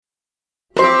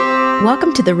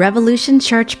Welcome to the Revolution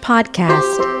Church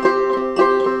podcast.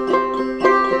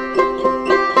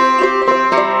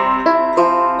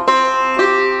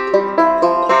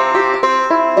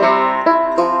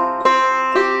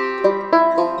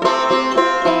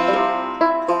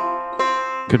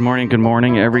 Good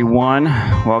morning, everyone.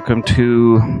 Welcome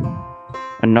to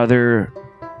another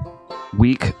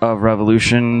week of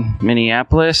Revolution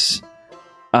Minneapolis.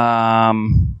 We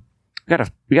got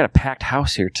a packed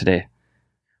house here today.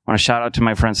 I want to shout out to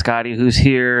my friend Scotty, who's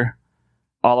here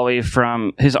all the way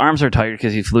from. His arms are tired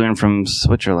because he flew in from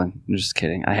Switzerland. I'm just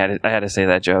kidding. I had to say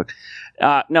that joke.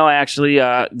 No, actually,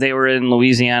 they were in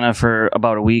Louisiana for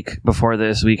about a week before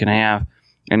this, week and a half.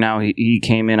 And now he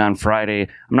came in on Friday.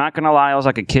 I'm not going to lie, I was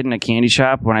like a kid in a candy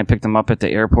shop when I picked him up at the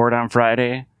airport on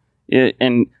Friday.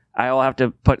 And I'll have to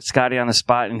put Scotty on the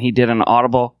spot, and he did an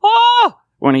audible, oh,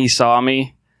 when he saw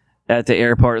me at the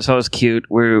airport. So it was cute.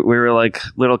 We were like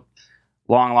little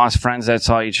long-lost friends that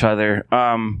saw each other.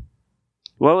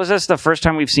 What was this, the first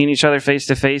time we've seen each other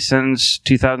face-to-face since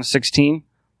 2016?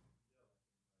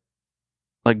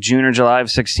 Like June or July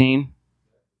of 16?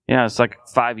 Yeah, it's like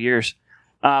 5 years.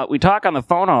 We talk on the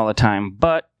phone all the time,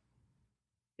 but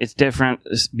it's different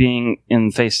being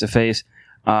in face-to-face.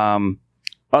 I want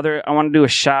to do a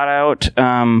shout-out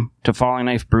to Falling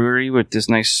Knife Brewery with this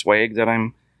nice swag that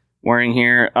I'm wearing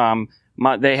here.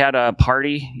 They had a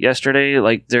party yesterday,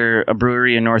 like they're a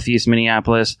brewery in Northeast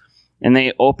Minneapolis, and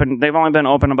they've only been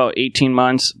open about 18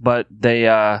 months, but they,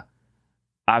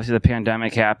 obviously the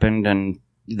pandemic happened, and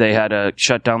they had to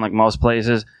shut down like most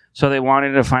places, so they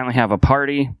wanted to finally have a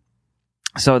party.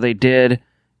 So they did,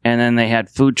 and then they had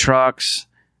food trucks,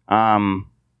 they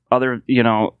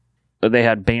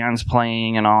had bands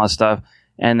playing and all that stuff,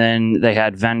 and then they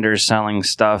had vendors selling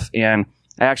stuff, and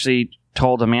I actually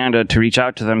told Amanda to reach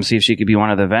out to them, see if she could be one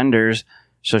of the vendors,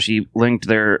 so she linked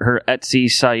her Etsy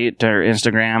site to her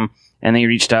Instagram, and they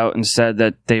reached out and said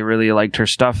that they really liked her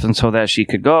stuff, and so that she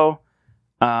could go.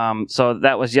 So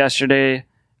that was yesterday.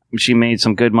 She made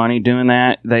some good money doing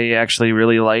that. They actually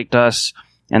really liked us.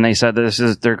 And they said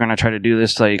they're going to try to do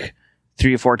this like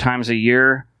 3 or 4 times a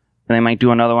year. And they might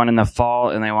do another one in the fall.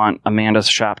 And they want Amanda's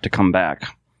shop to come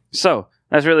back. So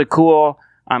that's really cool.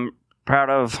 I'm proud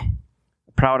of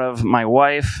my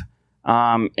wife.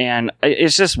 And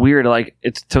it's just weird. Like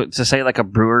it's to say like a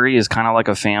brewery is kind of like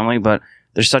a family, but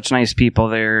there's such nice people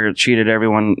there. Treated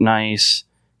everyone nice.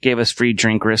 Gave us free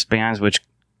drink wristbands, which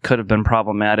could have been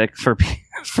problematic for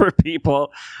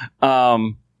people.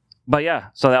 But yeah,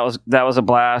 so that was a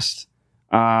blast,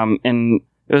 and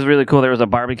it was really cool. There was a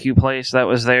barbecue place that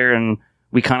was there, and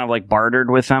we kind of like bartered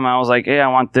with them. I was like, "Hey, I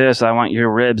want this. I want your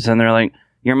ribs," and they're like,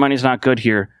 "Your money's not good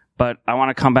here, but I want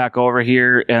to come back over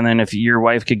here, and then if your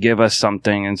wife could give us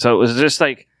something." And so it was just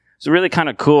like it's really kind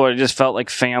of cool. It just felt like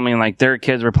family, and like their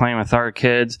kids were playing with our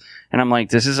kids, and I'm like,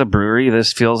 "This is a brewery.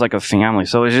 This feels like a family."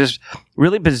 So it was just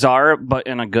really bizarre, but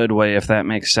in a good way, if that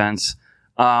makes sense.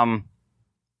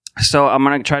 So I'm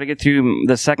going to try to get through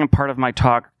the second part of my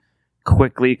talk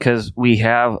quickly because we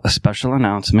have a special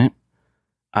announcement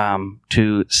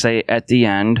to say at the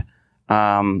end.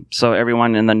 So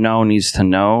everyone in the know needs to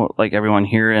know, like everyone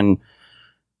here in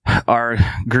our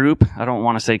group. I don't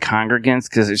want to say congregants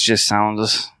because it just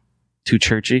sounds too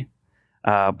churchy.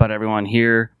 But everyone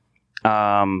here.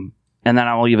 And then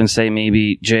I will even say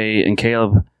maybe Jay and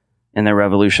Caleb in their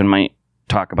Revolution might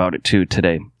talk about it too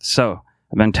today. So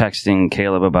I've been texting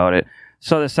Caleb about it.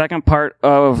 So the second part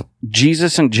of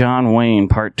Jesus and John Wayne,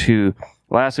 part 2.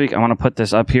 Last week, I want to put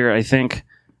this up here. I think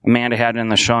Amanda had it in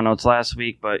the show notes last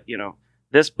week, but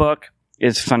this book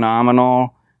is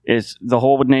phenomenal. The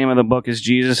whole name of the book is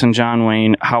Jesus and John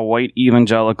Wayne: How White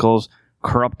Evangelicals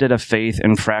Corrupted a Faith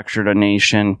and Fractured a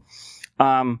Nation.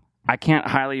 I can't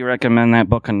highly recommend that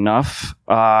book enough.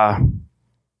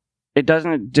 It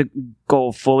doesn't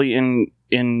go fully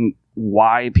in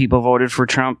why people voted for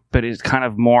Trump, but it's kind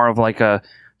of more of like a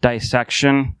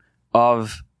dissection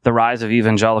of the rise of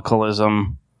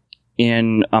evangelicalism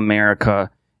in America.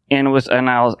 And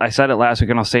I said it last week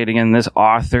and I'll say it again. This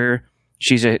author,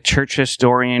 she's a church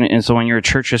historian. And so when you're a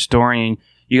church historian,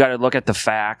 you got to look at the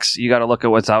facts. You got to look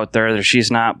at what's out there. She's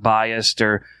not biased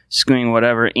or skewing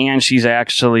whatever. And she's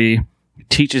actually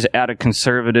teaches at a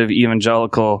conservative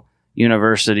evangelical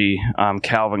university,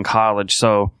 Calvin College.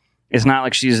 So it's not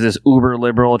like she's this uber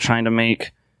liberal trying to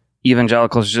make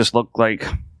evangelicals just look like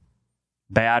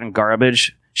bad and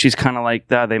garbage. She's kind of like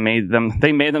that. They made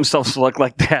themselves look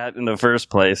like that in the first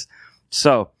place.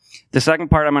 So the second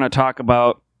part I'm going to talk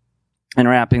about, and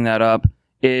wrapping that up,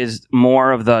 is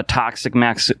more of the toxic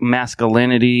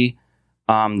masculinity,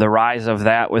 the rise of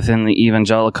that within the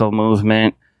evangelical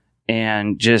movement,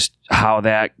 and just how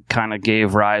that kind of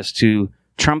gave rise to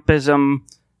Trumpism,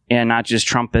 and not just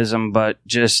Trumpism, but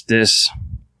just this,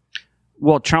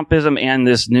 Trumpism and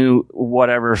this new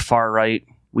whatever far right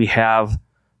we have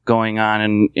going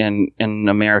on in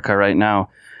America right now.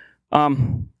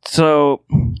 So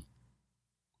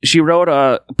she wrote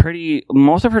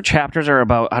most of her chapters are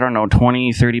about,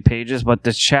 20, 30 pages, but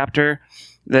this chapter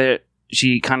that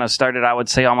she kind of started, I would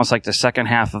say almost like the second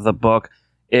half of the book,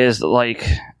 is like,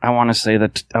 I want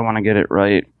to get it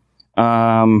right.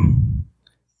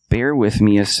 Bear with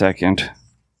me a second.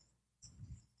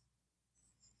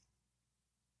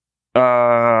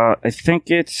 I think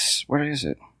it's, where is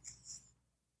it?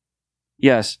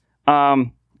 Yes.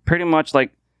 Pretty much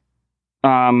like,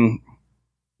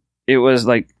 it was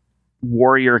like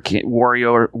warriors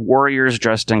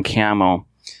dressed in camo.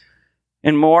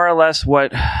 And more or less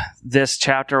what this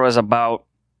chapter was about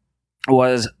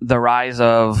was the rise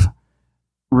of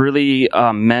really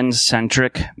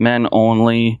men-centric,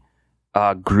 men-only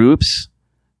groups.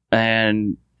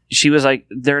 And she was like,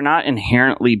 they're not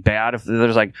inherently bad. If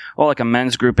there's like, like a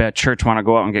men's group at church want to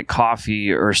go out and get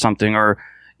coffee or something, or,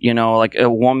 like a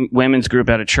women's group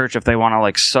at a church if they want to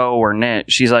like sew or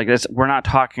knit. She's like, we're not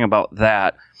talking about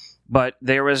that. But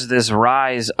there was this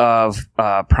rise of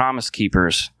Promise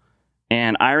Keepers.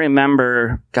 And I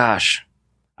remember, I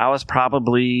was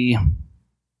probably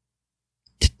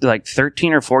like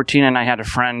 13 or 14, and I had a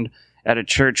friend at a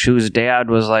church whose dad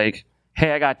was like,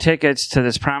 hey, I got tickets to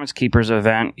this Promise Keepers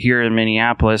event here in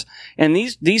Minneapolis. And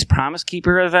these Promise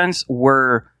Keeper events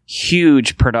were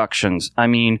huge productions. I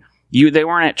mean, they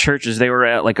weren't at churches, they were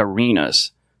at like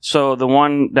arenas. So the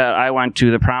one that I went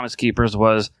to, the Promise Keepers,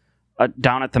 was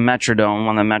down at the Metrodome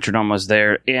when the Metrodome was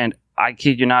there. And I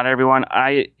kid you not, everyone,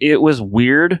 it was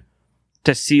weird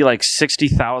to see like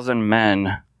 60,000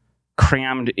 men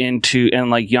crammed into, and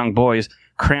like young boys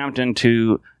crammed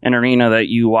into an arena that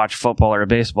you watch football or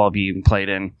baseball being played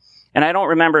in. And I don't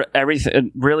remember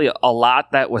everything, really a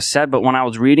lot that was said, but when I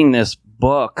was reading this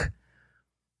book,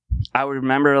 I would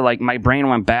remember like my brain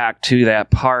went back to that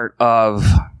part of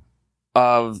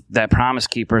that Promise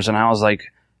Keepers, and I was like,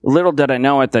 little did I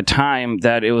know at the time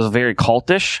that it was very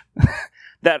cultish.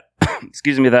 That,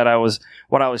 that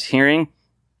what I was hearing.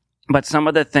 But some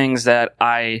of the things that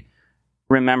I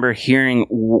remember hearing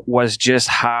was just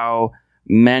how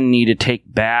men need to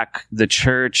take back the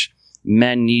church.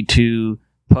 Men need to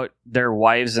put their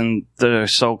wives in the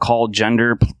so-called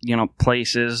gender,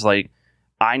 places. Like,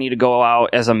 I need to go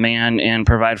out as a man and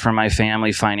provide for my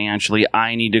family financially.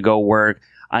 I need to go work.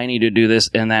 I need to do this,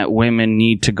 and that women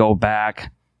need to go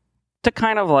back to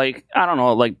kind of like, I don't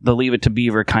know, like the Leave It to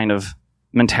Beaver kind of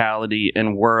mentality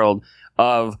and world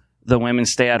of the women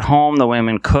stay at home, the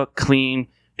women cook, clean,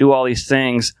 do all these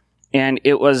things. And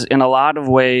it was in a lot of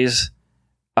ways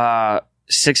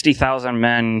 60,000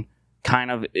 men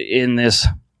kind of in this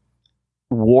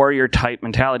warrior type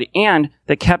mentality. And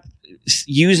they kept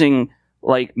using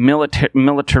like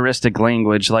militaristic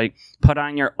language, like put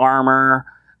on your armor,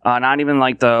 not even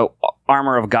like the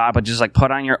armor of God, but just like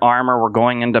put on your armor, we're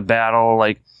going into battle,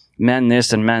 like men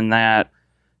this and men that.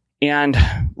 And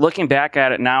looking back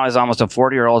at it now as almost a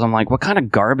 40-year-old, I'm like, what kind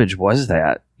of garbage was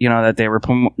that, that they were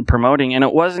promoting? And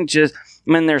it wasn't just,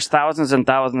 there's thousands and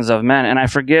thousands of men. And I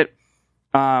forget,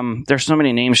 there's so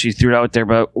many names she threw out there,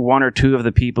 but one or two of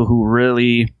the people who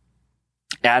really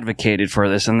advocated for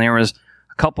this. And there was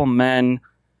a couple men,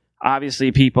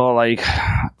 obviously people like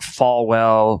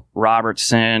Falwell,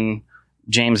 Robertson,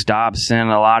 James Dobson,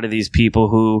 a lot of these people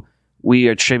who we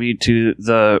attribute to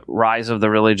the rise of the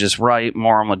religious right,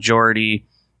 moral majority.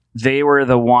 They were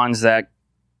the ones that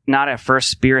not at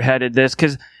first spearheaded this,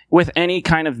 because with any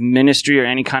kind of ministry or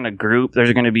any kind of group,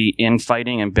 there's going to be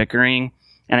infighting and bickering.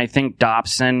 And I think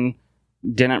Dobson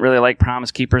didn't really like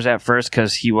Promise Keepers at first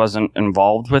because he wasn't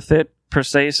involved with it per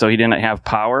se, so he didn't have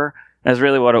power. That's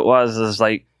really what it was, is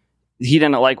like he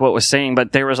didn't like what was saying,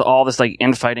 but there was all this like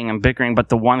infighting and bickering. But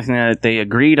the one thing that they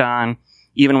agreed on,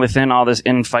 even within all this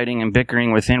infighting and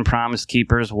bickering within Promise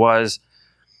Keepers, was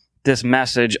this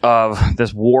message of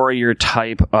this warrior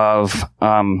type of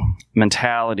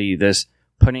mentality, this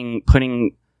putting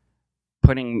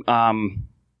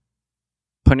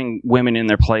women in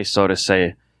their place, so to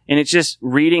say. And it's just,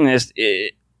 reading this,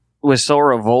 it was so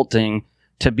revolting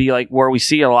to be like, where we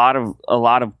see a lot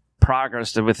of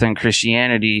progress within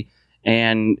Christianity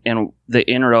and the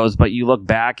inroads, but you look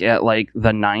back at like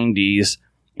the 90s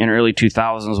and early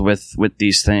 2000s with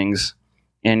these things,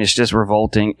 and it's just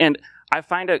revolting. And I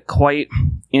find it quite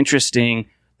interesting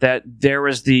that there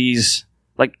was these,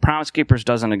 like, Promise Keepers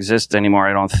doesn't exist anymore,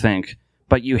 I don't think,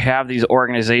 but you have these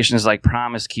organizations like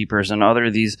Promise Keepers and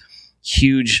other these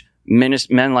huge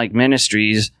men like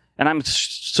ministries, and I'm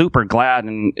super glad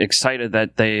and excited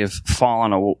that they've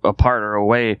fallen apart or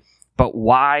away. But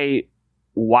why?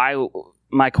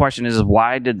 My question is,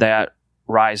 why did that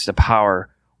rise to power?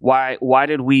 Why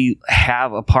did we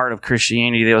have a part of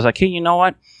Christianity that was like, hey, you know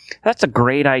what? That's a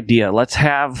great idea. Let's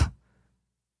have.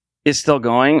 It's still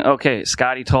going. Okay,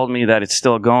 Scotty told me that it's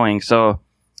still going, so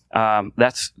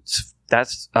that's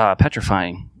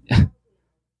petrifying.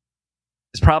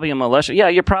 It's probably a militia. Yeah,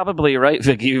 you're probably right,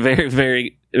 Vicky. Very,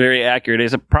 very, very accurate.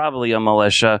 It's probably a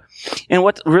militia. And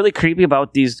what's really creepy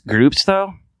about these groups,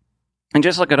 though, and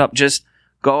just look it up. Just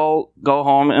go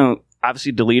home and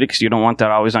obviously delete it because you don't want that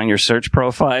always on your search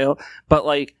profile. But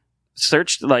like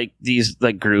search like these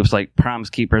like groups like Promise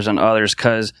Keepers and others,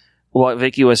 because what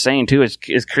Vicky was saying too is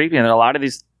creepy. And a lot of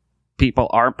these people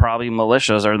are probably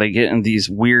militias, or they get in these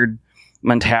weird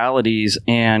mentalities,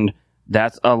 and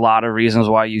that's a lot of reasons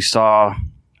why you saw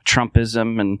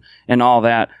Trumpism and all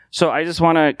that. So I just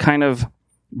want to kind of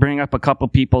bring up a couple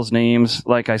people's names.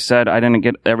 Like I said, I didn't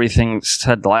get everything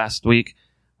said last week,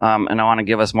 and I want to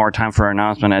give us more time for our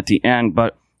announcement at the end.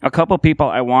 But a couple people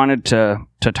I wanted to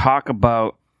talk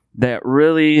about that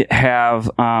really have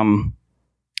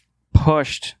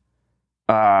pushed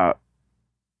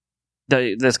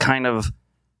this kind of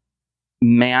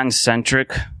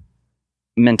man-centric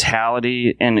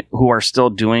mentality and who are still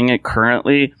doing it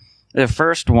currently. The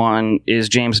first one is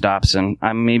James Dobson.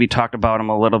 I maybe talked about him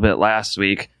a little bit last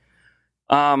week.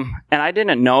 And I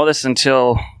didn't know this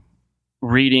until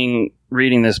reading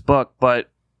this book,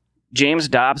 but James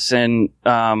Dobson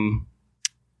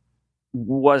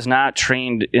was not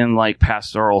trained in like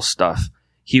pastoral stuff.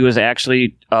 He was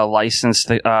actually a licensed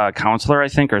counselor, I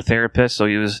think, or therapist. So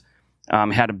he was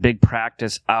had a big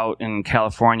practice out in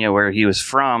California where he was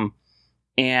from.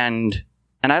 And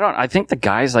I think the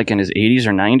guy's like in his 80s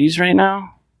or 90s right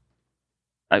now.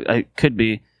 I could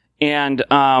be. And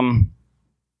I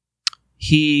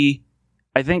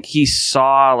think he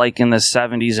saw like in the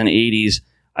 70s and 80s,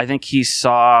 I think he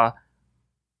saw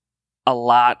a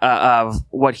lot of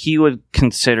what he would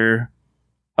consider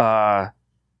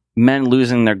men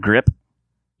losing their grip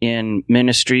in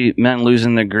ministry, men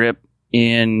losing their grip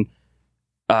in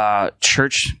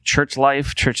church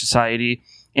life, church society.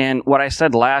 And what I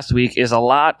said last week is a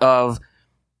lot of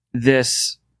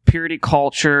this purity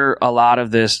culture, a lot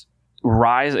of this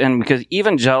rise, and because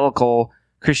evangelical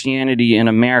Christianity in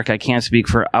America, I can't speak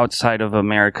for outside of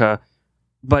America,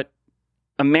 but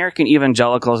American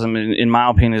evangelicalism, in my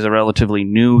opinion, is a relatively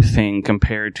new thing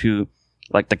compared to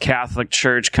like the Catholic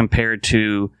Church, compared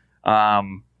to,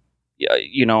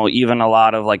 even a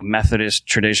lot of like Methodist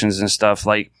traditions and stuff.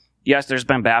 Like, yes, there's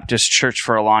been Baptist church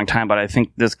for a long time, but I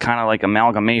think this kind of like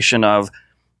amalgamation of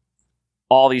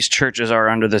all these churches are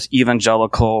under this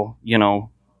evangelical,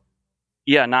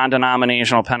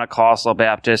 non-denominational Pentecostal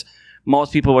Baptist.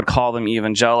 Most people would call them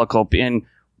evangelical. And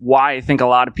why I think a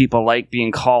lot of people like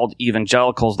being called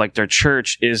evangelicals, like their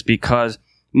church, is because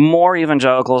more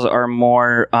evangelicals are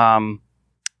more,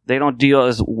 they don't deal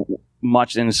as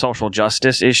much in social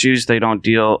justice issues. They don't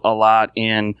deal a lot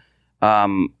in,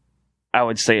 I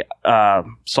would say,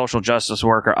 social justice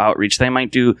work or outreach. They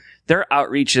might do, their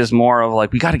outreach is more of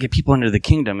like, we got to get people into the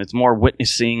kingdom. It's more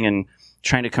witnessing and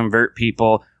trying to convert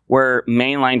people, where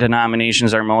mainline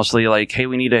denominations are mostly like, hey,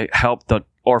 we need to help the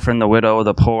orphan, the widow,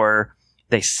 the poor.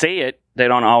 They say it. They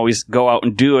don't always go out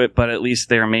and do it, but at least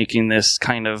they're making this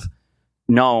kind of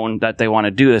known that they want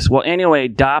to do this. Well, anyway,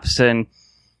 Dobson,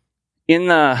 in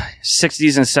the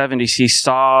 60s and 70s, he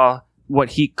saw what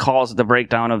he calls the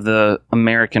breakdown of the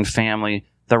American family,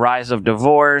 the rise of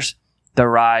divorce, the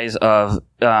rise of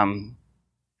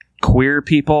queer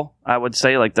people, I would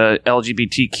say, like the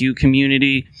LGBTQ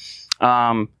community.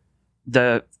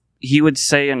 He would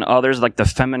say in others, like the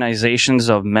feminizations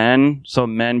of men. So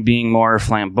men being more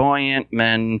flamboyant,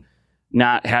 men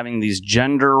not having these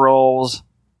gender roles.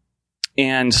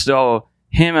 And so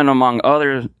him, and among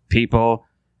other people,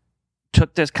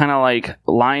 took this kind of like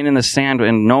line in the sand,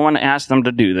 and no one asked them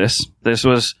to do this.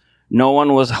 No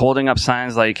one was holding up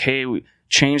signs like, hey,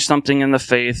 change something in the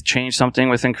faith, change something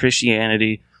within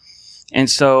Christianity. And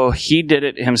so he did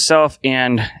it himself,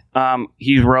 and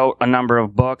he wrote a number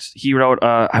of books. He wrote,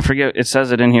 I forget, it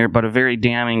says it in here, but a very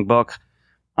damning book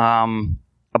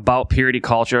about purity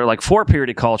culture, like for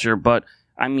purity culture, but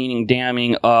I'm meaning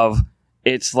damning of,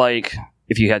 it's like,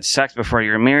 if you had sex before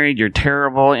you were married, you're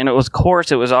terrible. And it was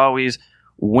always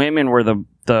women were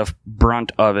the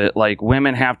brunt of it. Like,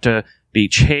 women have to be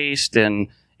chaste, and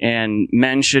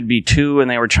men should be too. And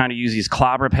they were trying to use these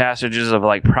clobber passages of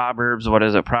like Proverbs. What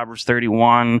is it? Proverbs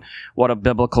 31, what a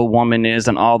biblical woman is,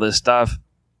 and all this stuff.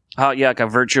 like a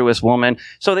virtuous woman.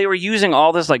 So they were using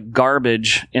all this like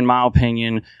garbage, in my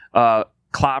opinion,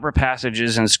 clobber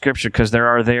passages in scripture, because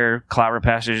there clobber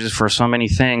passages for so many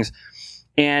things.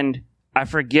 And I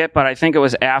forget, but I think it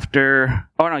was after,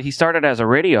 he started as a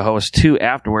radio host too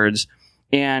afterwards.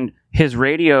 And his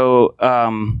radio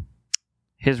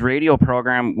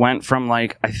program went from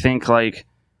like, I think like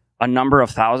a number of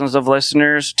thousands of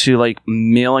listeners to like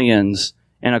millions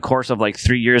in a course of like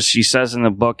 3 years. She says in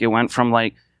the book, it went from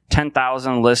like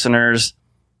 10,000 listeners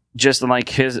just in like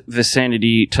his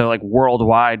vicinity to like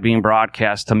worldwide being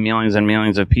broadcast to millions and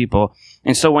millions of people.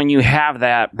 And so when you have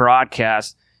that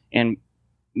broadcast and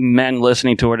men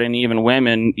listening to it and even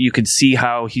women, you could see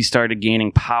how he started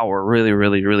gaining power really,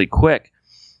 really, really quick.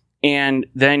 And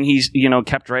then he's,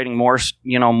 kept writing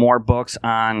more books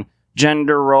on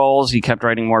gender roles. He kept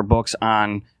writing more books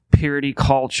on purity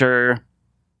culture,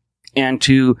 and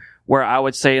to where I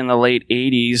would say in the late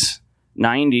 80s,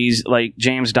 90s, like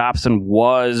James Dobson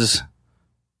was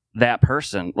that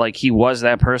person. Like he was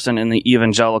that person in the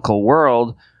evangelical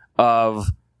world of,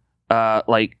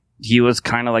 like he was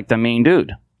kind of like the main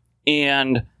dude.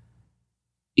 And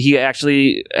he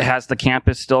actually has the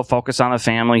campus still focus on the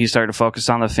family. He started to focus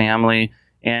on the family,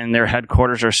 and their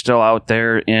headquarters are still out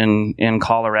there in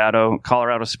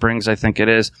Colorado Springs, I think it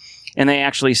is. And they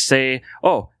actually say,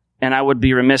 and I would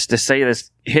be remiss to say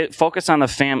this, focus on the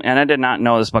family. And I did not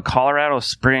know this, but Colorado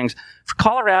Springs,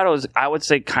 Colorado is, I would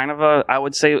say, kind of a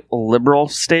liberal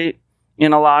state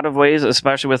in a lot of ways,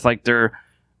 especially with like their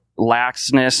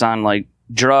laxness on like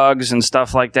drugs and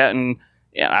stuff like that. And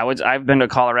yeah, I've been to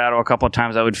Colorado a couple of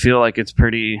times. I would feel like it's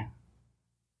pretty.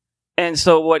 And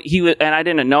so what he was, and I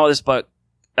didn't know this, but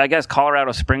I guess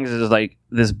Colorado Springs is like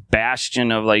this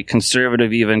bastion of like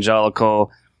conservative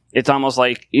evangelical. It's almost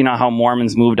like, how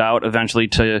Mormons moved out eventually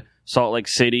to Salt Lake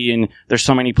City, and there's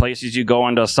so many places you go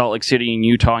into Salt Lake City and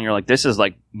Utah, and you're like, this is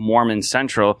like Mormon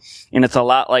Central. And it's a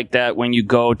lot like that when you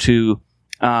go to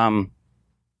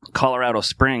Colorado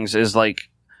Springs, is like,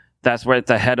 that's where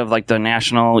the head of like the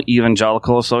National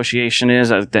Evangelical Association is,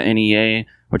 the NEA,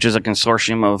 which is a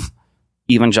consortium of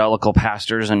evangelical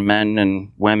pastors and men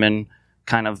and women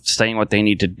kind of saying what they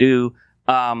need to do.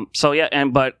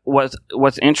 But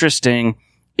what's interesting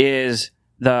is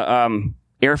the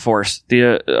Air Force,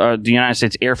 the United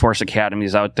States Air Force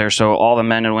academies out there. So all the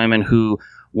men and women who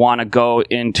want to go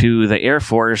into the Air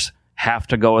Force have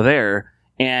to go there.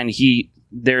 And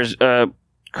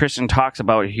Christian talks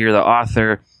about here, the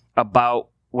author, about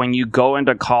when you go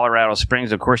into Colorado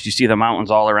Springs, of course, you see the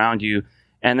mountains all around you.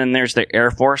 And then there's the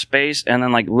Air Force Base. And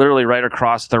then like literally right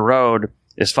across the road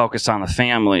is focused on the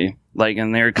family, like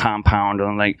in their compound.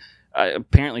 And like,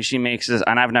 apparently she makes this,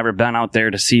 and I've never been out there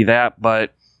to see that,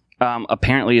 but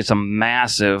apparently it's a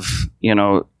massive,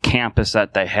 campus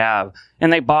that they have.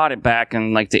 And they bought it back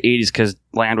in like the 80s because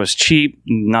land was cheap,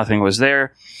 nothing was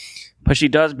there. But she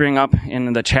does bring up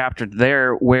in the chapter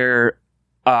there where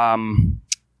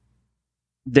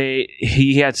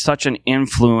he had such an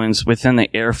influence within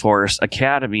the Air Force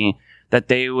Academy that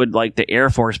they would, like the Air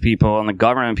Force people and the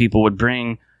government people would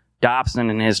bring Dobson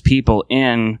and his people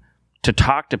in to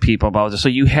talk to people about this. So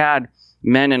you had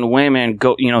men and women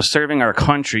go, serving our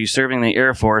country, serving the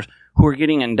Air Force, who were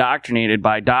getting indoctrinated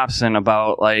by Dobson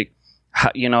about like,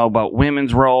 about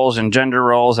women's roles and gender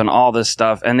roles and all this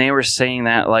stuff. And they were saying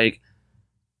that like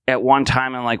at one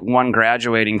time in like one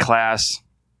graduating class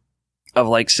of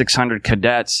like 600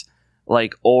 cadets,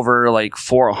 like over like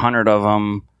 400 of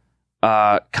them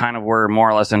kind of were more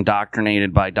or less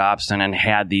indoctrinated by Dobson and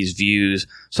had these views.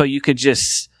 So you could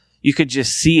just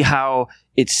see how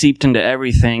it seeped into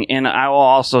everything. And I will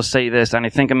also say this, and I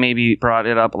think I maybe brought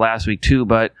it up last week too,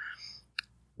 but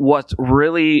what's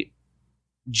really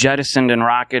jettisoned and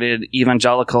rocketed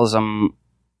evangelicalism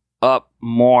up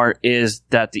more is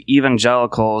that the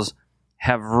evangelicals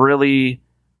have really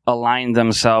aligned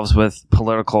themselves with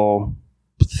political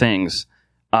things.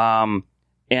 And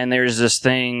there's this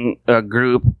thing, a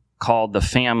group called The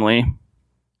Family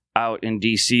out in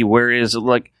DC, where is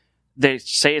like, they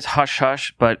say it's hush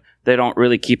hush, but they don't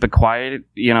really keep it quiet.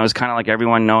 It's kind of like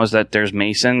everyone knows that there's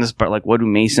Masons, but like, what do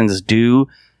Masons do?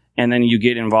 And then you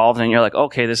get involved and you're like,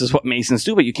 okay, this is what Masons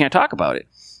do, but you can't talk about it.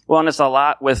 Well, and it's a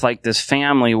lot with like this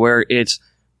family where it's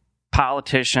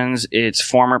politicians, it's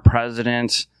former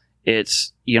presidents,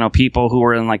 it's, people who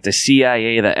were in like the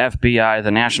CIA, the FBI,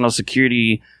 the National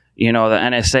Security, the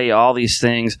NSA, all these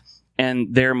things.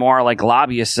 And they're more like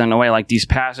lobbyists in a way. Like these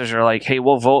pastors are like, hey,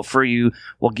 we'll vote for you.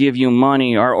 We'll give you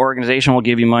money. Our organization will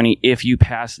give you money if you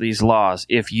pass these laws.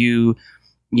 If you,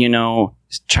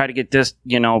 try to get this,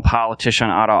 politician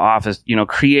out of office,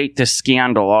 create this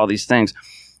scandal, all these things.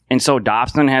 And so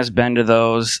Dobson has been to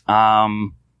those. A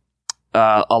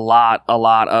lot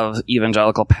of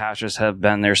evangelical pastors have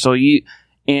been there. So I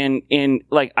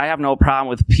have no problem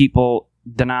with people,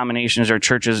 denominations or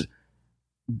churches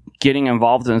getting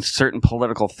involved in certain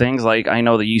political things. Like I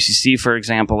know the UCC, for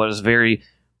example, is very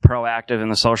proactive in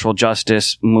the social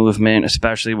justice movement,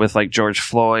 especially with like George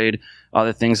Floyd,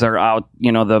 other things that are out,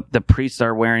 the priests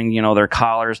are wearing, their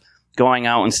collars, going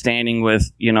out and standing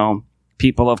with,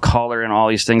 people of color and all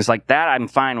these things like that. I'm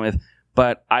fine with,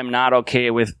 but I'm not okay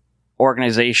with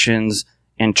organizations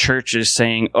and churches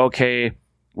saying, okay,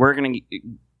 we're going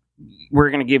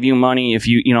to give you money if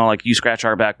you you scratch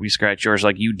our back, we scratch yours.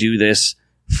 Like you do this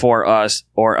for us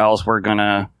or else we're going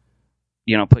to,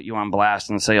 put you on blast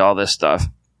and say all this stuff.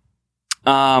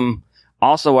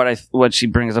 Also what she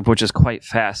brings up, which is quite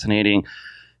fascinating,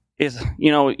 is,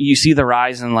 you see the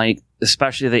rise in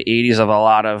especially the 80s of a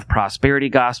lot of prosperity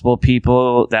gospel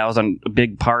people. That was a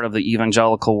big part of the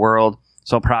evangelical world.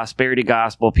 So prosperity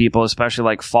gospel people, especially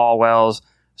like Falwell's,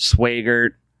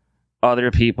 Swigert, other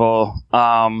people.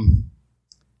 And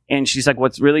she's like,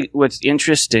 what's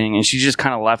interesting, and she just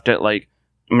kind of left it like,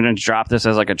 I'm going to drop this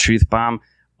as like a truth bomb.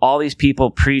 All these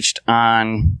people preached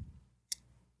on,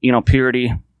 purity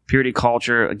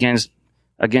culture against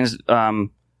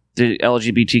the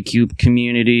LGBTQ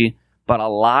community. But a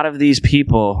lot of these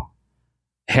people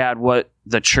had what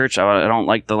the church, I don't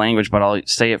like the language, but I'll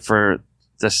say it for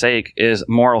the sake, is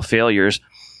moral failures.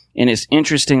 And it's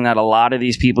interesting that a lot of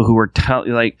these people who were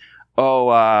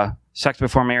sex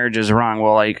before marriage is wrong.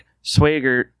 Well, like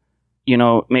Swigert,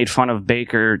 made fun of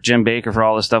Jim Baker for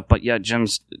all this stuff, but yet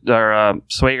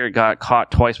Swigert got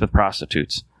caught twice with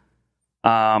prostitutes.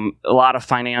 A lot of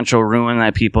financial ruin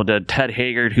that people did. Ted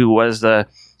Haggard, who was the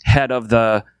head of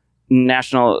the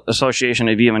National Association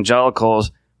of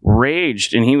Evangelicals,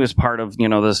 raged, and he was part of,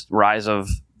 this rise of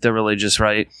the religious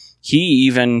right. He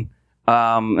even,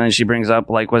 and she brings up,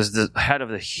 was the head of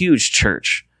the huge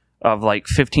church of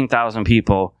 15,000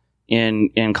 people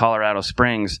in Colorado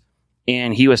Springs.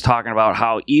 And he was talking about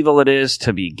how evil it is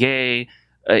to be gay,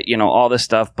 all this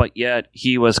stuff. But yet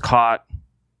he was caught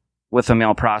with a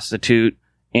male prostitute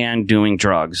and doing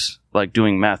drugs, like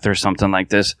doing meth or something like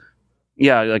this.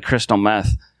 Yeah, like crystal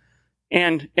meth.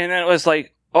 And then it was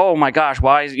like, oh my gosh,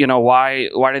 why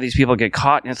do these people get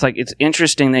caught? And it's like, it's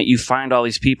interesting that you find all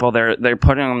these people, they're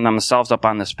putting themselves up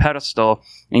on this pedestal.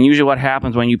 And usually what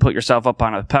happens when you put yourself up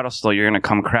on a pedestal, you're going to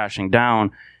come crashing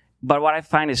down. But what I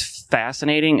find is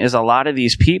fascinating is a lot of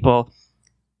these people,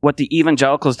 what the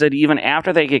evangelicals did, even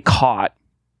after they get caught,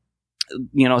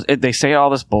 they say all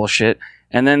this bullshit,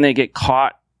 and then they get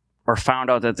caught or found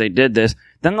out that they did this.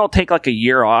 Then they'll take a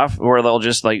year off where they'll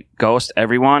just ghost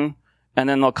everyone. And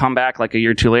then they'll come back a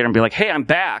year or two later and be like, hey, I'm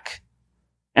back.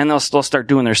 And they'll still start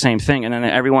doing their same thing. And then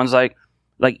everyone's like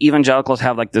evangelicals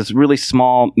have this really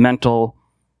small mental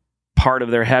part of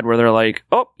their head where they're like,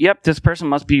 oh, yep, this person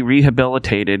must be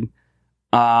rehabilitated.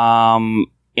 And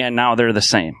now they're the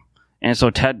same. And so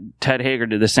Ted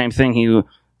Haggard did the same thing. He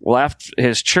left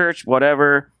his church,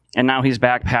 whatever, and now he's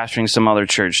back pastoring some other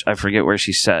church. I forget where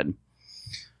she said.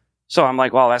 So I'm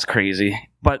like, well, that's crazy.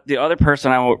 But the other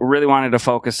person I really wanted to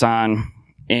focus on,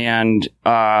 and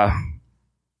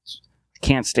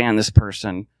can't stand this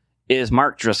person, is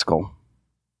Mark Driscoll.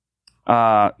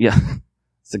 Yeah,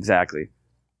 that's exactly.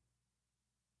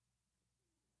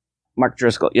 Mark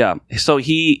Driscoll, yeah. So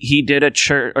he did a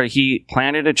church, or he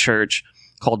planted a church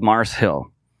called Mars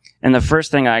Hill. And the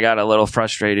first thing I got a little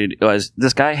frustrated was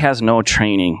this guy has no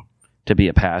training to be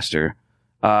a pastor.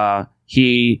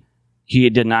 He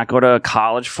did not go to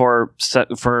college for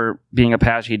being a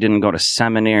pastor. He didn't go to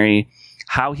seminary.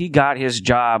 How he got his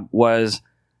job was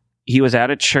he was at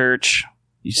a church.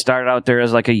 He started out there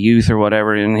as a youth or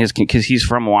whatever, because he's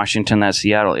from Washington, that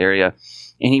Seattle area,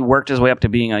 and he worked his way up to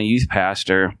being a youth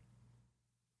pastor.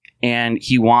 And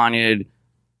he wanted,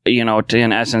 in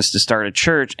essence, to start a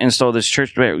church. And so this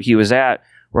church where he was at,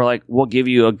 we're like, we'll give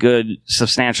you a good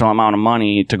substantial amount of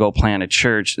money to go plant a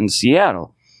church in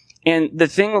Seattle. And the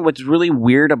thing what's really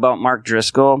weird about Mark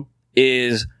Driscoll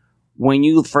is when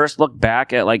you first look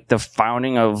back at the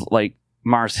founding of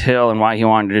Mars Hill and why he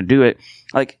wanted to do it,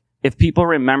 if people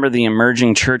remember the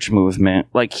emerging church movement,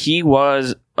 he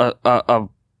was a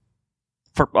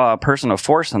person of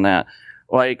force in that.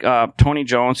 Tony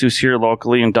Jones, who's here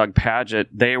locally, and Doug Padgett,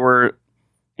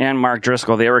 and Mark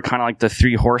Driscoll, they were kind of the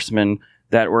three horsemen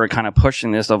that were kind of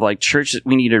pushing this of church,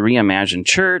 we need to reimagine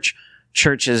church.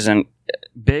 Church isn't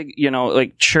big,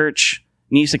 church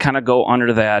needs to kind of go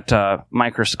under that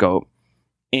microscope.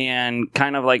 And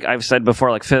kind of I've said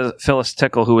before, Phyllis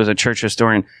Tickle, who was a church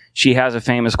historian, she has a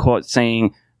famous quote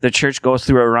saying the church goes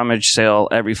through a rummage sale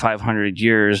every 500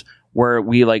 years where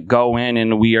we like go in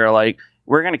and we are like,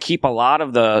 we're going to keep a lot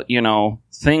of the,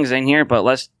 things in here, but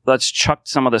let's chuck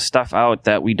some of the stuff out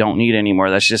that we don't need anymore.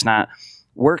 That's just not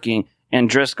working. And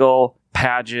Driscoll,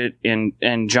 Paget,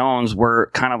 and Jones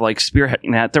were kind of like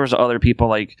spearheading that. There was other people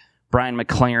like Brian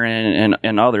McLaren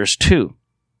and others too.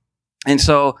 And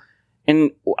so,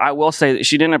 and I will say that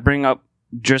she didn't bring up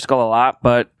Driscoll a lot,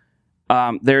 but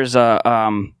there's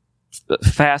a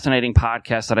fascinating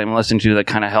podcast that I'm listening to that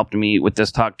kind of helped me with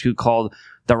this talk too, called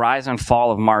The Rise and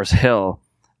Fall of Mars Hill.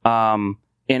 And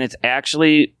it's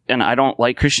actually, and I don't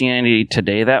like Christianity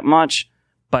Today that much,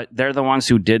 but they're the ones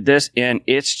who did this, and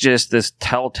it's just this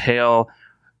telltale,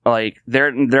 like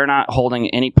they're not holding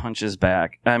any punches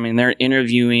back. I mean, they're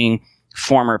interviewing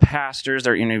former pastors,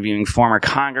 they're interviewing former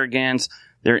congregants,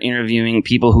 they're interviewing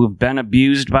people who've been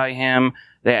abused by him.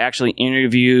 They actually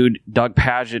interviewed Doug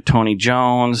Paget, Tony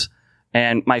Jones,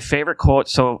 and my favorite quote,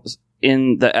 so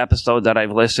in the episode that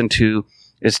I've listened to,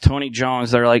 is Tony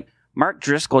Jones. They're like, Mark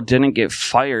Driscoll didn't get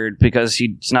fired because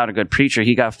he's not a good preacher.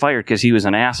 He got fired because he was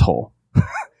an asshole.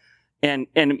 and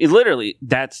literally,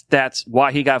 that's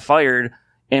why he got fired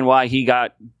and why he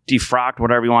got defrocked,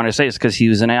 whatever you want to say, is because he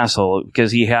was an asshole,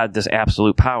 because he had this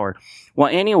absolute power. Well,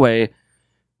 anyway,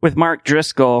 with Mark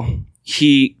Driscoll,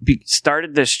 he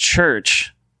started this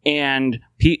church, and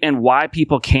why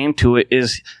people came to it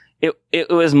is it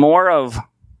was more of,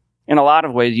 in a lot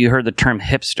of ways, you heard the term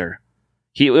hipster.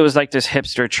 It was like this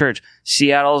hipster church.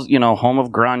 Seattle's, home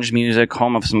of grunge music,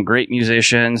 home of some great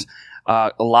musicians.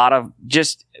 A lot of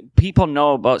just people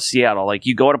know about Seattle. Like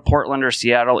you go to Portland or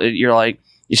Seattle, you're like,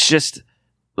 it's just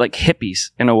like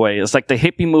hippies in a way. It's like the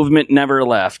hippie movement never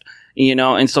left,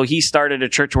 And so he started a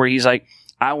church where he's like,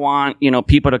 I want,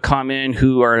 people to come in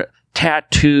who are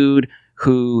tattooed,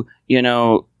 who,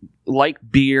 like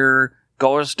beer,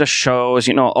 goes to shows,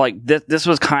 like this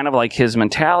was kind of like his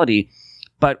mentality.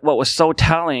 But what was so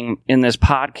telling in this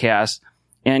podcast,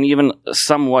 and even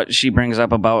somewhat she brings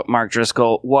up about Mark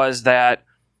Driscoll, was that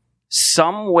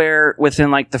somewhere within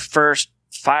like the first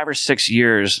 5 or 6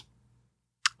 years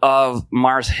of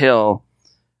Mars Hill,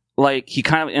 like he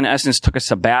kind of in essence took a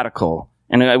sabbatical.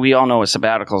 And we all know what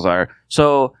sabbaticals are.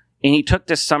 So, and he took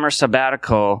this summer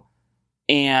sabbatical,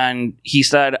 and he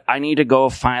said, I need to go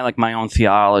find like my own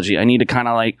theology. I need to kind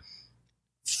of like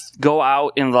go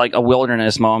out in like a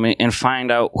wilderness moment and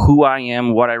find out who I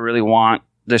am, what I really want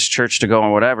this church to go,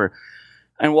 and whatever.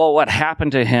 And well, what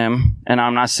happened to him, and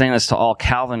I'm not saying this to all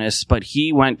Calvinists, but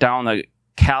he went down the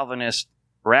Calvinist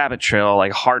rabbit trail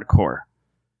like hardcore.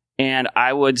 And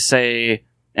I would say,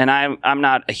 and I'm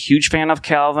not a huge fan of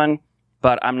Calvin,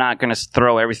 but I'm not going to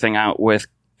throw everything out with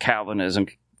Calvinism.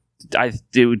 I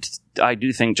do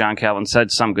think John Calvin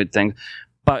said some good things,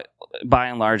 but by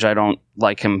and large, I don't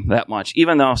like him that much.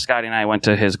 Even though Scotty and I went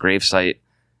to his gravesite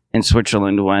in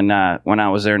Switzerland when I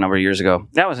was there a number of years ago.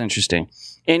 That was interesting.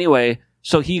 Anyway,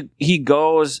 so he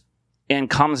goes and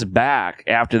comes back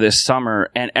after this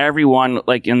summer, and everyone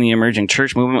like in the emerging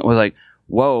church movement was like,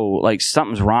 whoa, like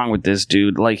something's wrong with this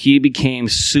dude. Like he became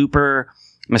super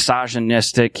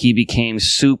misogynistic. He became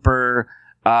super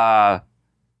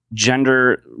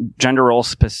gender role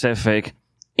specific,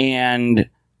 and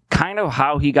kind of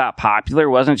how he got popular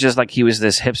wasn't just like he was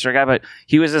this hipster guy, but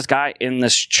he was this guy in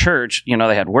this church.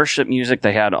 They had worship music,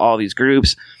 they had all these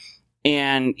groups,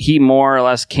 and he more or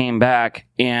less came back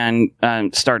and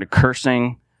started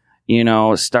cursing,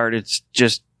 started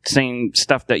just saying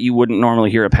stuff that you wouldn't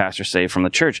normally hear a pastor say from the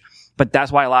church. But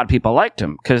that's why a lot of people liked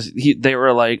him, because they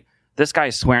were like, this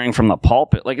guy's swearing from the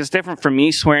pulpit. Like, it's different from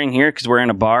me swearing here because we're in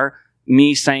a bar.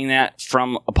 Me saying that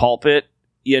from a pulpit,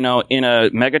 in a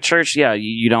mega church, yeah,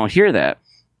 you don't hear that.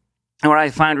 And what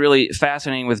I find really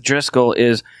fascinating with Driscoll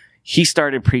is he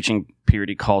started preaching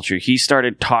purity culture. He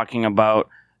started talking about,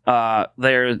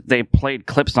 they played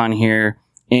clips on here,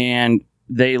 and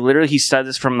he said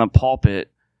this from the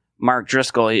pulpit. Mark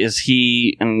Driscoll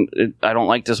and I don't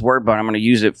like this word, but I'm going to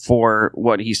use it for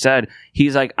what he said.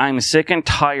 He's like, I'm sick and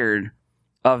tired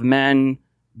of men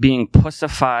being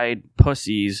pussified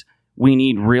pussies. We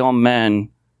need real men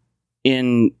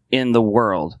in the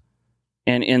world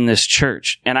and in this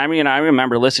church. And I mean, I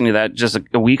remember listening to that just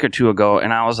a week or two ago,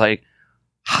 and I was like,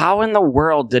 how in the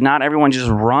world did not everyone just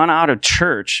run out of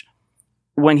church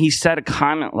when he said a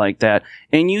comment like that?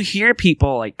 And you hear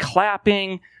people like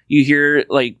clapping, you hear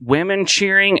like women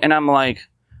cheering, and I'm like,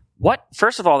 what?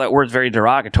 First of all, that word's very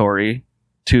derogatory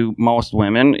to most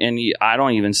women, and I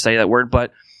don't even say that word,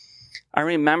 but I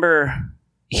remember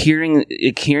hearing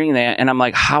that, and I'm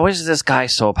like, how is this guy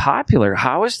so popular?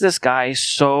 How is this guy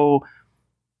so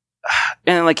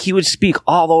and like he would speak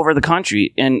all over the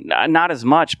country, and not as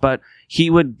much, but he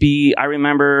would be, I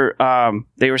remember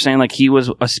they were saying like he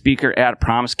was a speaker at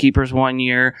Promise Keepers one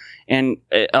year, and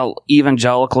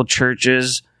evangelical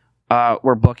churches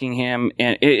were booking him.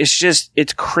 And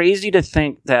it's crazy to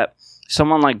think that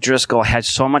someone like Driscoll had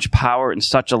so much power in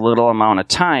such a little amount of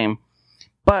time.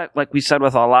 But like we said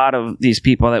with a lot of these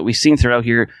people that we've seen throughout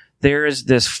here, there is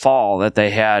this fall that they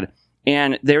had.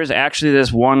 And there's actually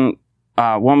this one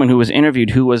woman who was interviewed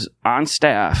who was on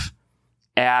staff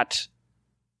at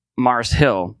Mars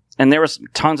Hill. And there was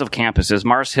tons of campuses.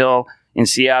 Mars Hill in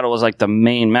Seattle was like the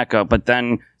main mecca. But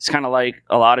then it's kind of like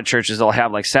a lot of churches, they'll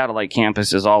have like satellite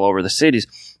campuses all over the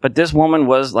cities. But this woman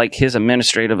was like his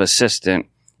administrative assistant.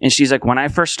 And she's like, when I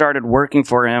first started working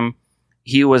for him,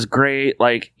 he was great.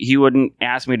 Like, he wouldn't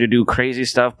ask me to do crazy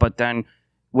stuff, but then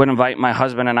would invite my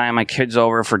husband and I and my kids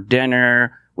over for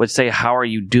dinner, would say, how are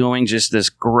you doing? Just this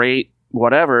great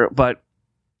whatever. But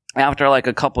after like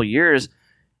a couple years,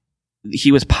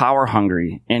 he was power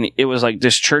hungry. And it was like,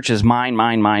 this church is mine,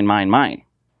 mine, mine, mine, mine.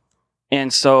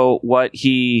 And so what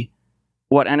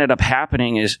ended up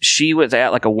happening is she was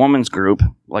at like a women's group,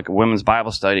 like a women's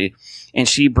Bible study, and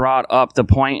she brought up the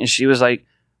point, and she was like,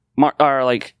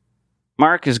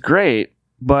 Mark is great,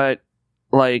 but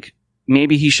like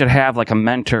maybe he should have like a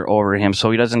mentor over him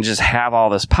so he doesn't just have all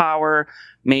this power.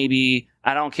 Maybe,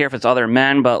 I don't care if it's other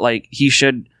men, but like he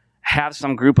should have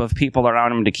some group of people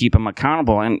around him to keep him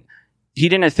accountable. And she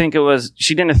didn't think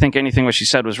anything what she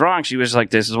said was wrong. She was like,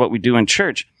 this is what we do in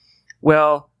church.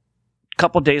 Well, a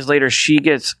couple days later, she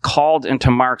gets called into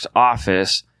Mark's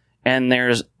office, and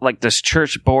there's like this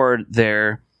church board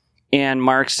there. And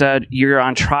Mark said, you're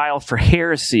on trial for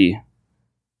heresy.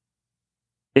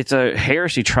 It's a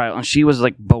heresy trial. And she was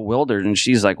like bewildered. And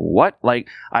she's like, what? Like,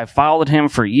 I followed him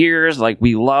for years. Like,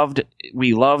 we loved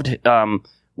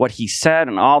what he said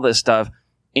and all this stuff.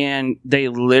 And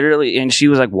and she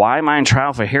was like, why am I on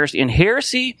trial for heresy? And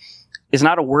heresy is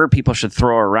not a word people should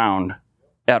throw around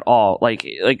at all. Like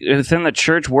within the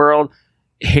church world,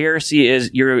 heresy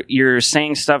is you're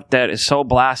saying stuff that is so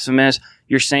blasphemous.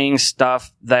 You're saying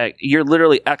stuff that you're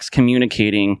literally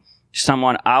excommunicating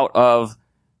someone out of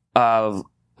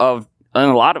in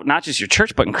a lot of, not just your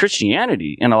church, but in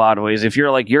Christianity in a lot of ways. If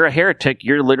you're like, you're a heretic,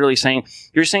 you're literally saying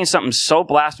something so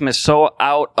blasphemous, so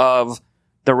out of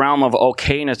the realm of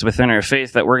okayness within our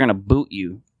faith that we're going to boot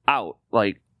you out.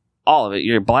 Like, all of it.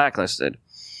 You're blacklisted.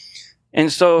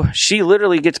 And so she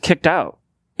literally gets kicked out.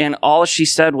 And all she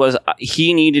said was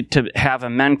he needed to have a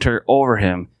mentor over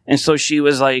him. And so she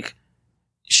was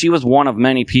one of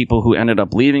many people who ended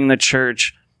up leaving the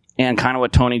church. And kind of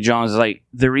what Tony Jones is like,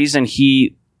 the reason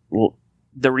he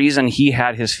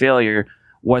had his failure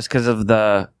was because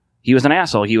of he was an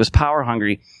asshole. He was power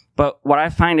hungry. But what I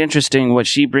find interesting, what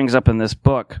she brings up in this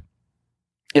book,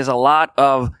 is a lot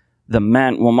of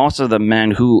most of the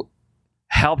men who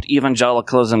helped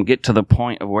evangelicalism get to the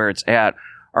point of where it's at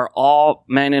are all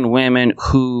men and women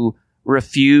who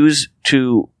refuse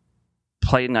to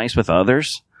play nice with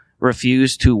others,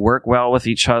 refuse to work well with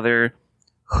each other,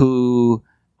 who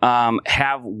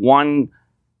have one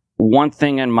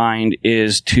thing in mind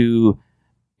is to,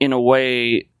 in a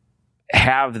way,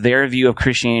 have their view of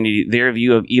Christianity, their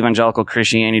view of evangelical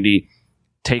Christianity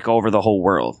take over the whole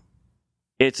world.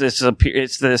 It's this,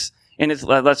 and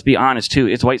let's be honest too,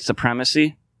 it's white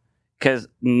supremacy, because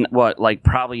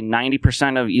probably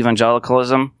 90% of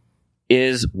evangelicalism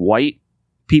is white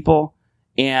people,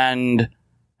 and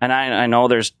I know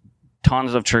there's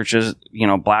tons of churches,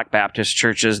 Black Baptist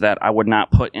churches that I would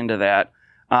not put into that.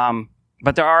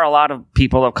 But there are a lot of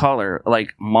people of color,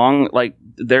 like Hmong, like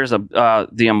there's the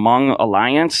Hmong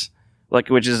Alliance, like,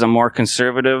 which is a more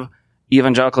conservative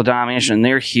evangelical denomination, and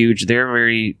they're huge. They're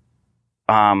very,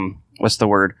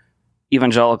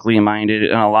 evangelically minded,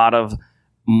 and a lot of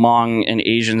Hmong and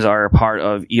Asians are a part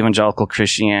of evangelical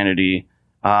Christianity,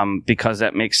 because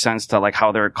that makes sense to like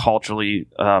how they're culturally,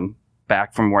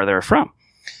 back from where they're from.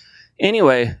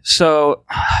 Anyway, so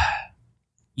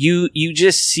you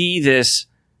just see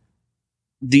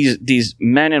these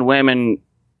men and women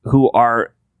who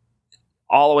are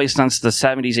all the way since the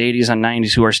 70s, 80s, and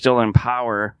 90s who are still in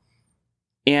power.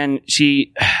 And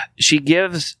she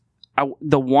gives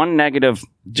the one negative,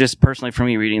 just personally for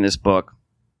me reading this book,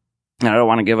 and I don't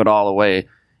want to give it all away,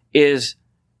 is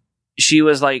she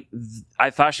was like,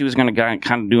 I thought she was going to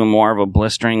kind of do more of a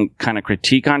blistering kind of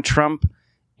critique on Trump,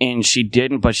 and she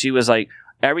didn't, but she was like,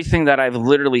 everything that I've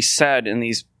literally said in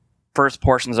these first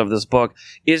portions of this book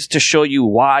is to show you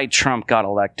why Trump got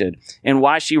elected. And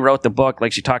why she wrote the book,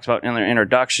 like she talks about in the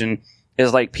introduction,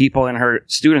 is like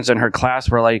students in her class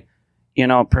were like,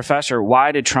 Professor,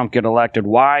 why did Trump get elected?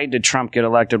 Why did Trump get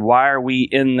elected? Why are we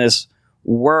in this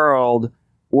world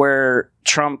where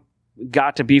Trump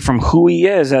got to be from who he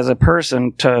is as a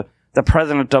person to the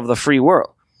president of the free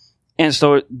world? And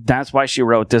so that's why she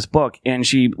wrote this book. And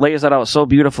she lays it out so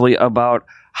beautifully about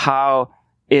how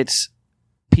it's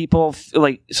people,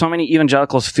 like so many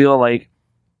evangelicals feel like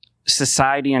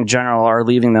society in general are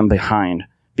leaving them behind,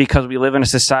 because we live in a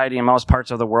society in most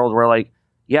parts of the world where like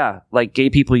gay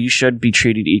people, you should be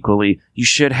treated equally. You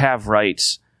should have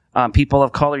rights. People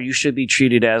of color, you should be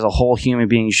treated as a whole human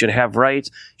being. You should have rights.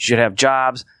 You should have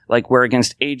jobs. Like, we're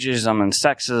against ageism and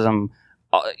sexism,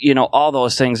 all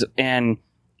those things. And,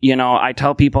 I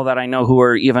tell people that I know who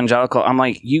are evangelical, I'm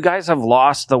like, you guys have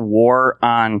lost the war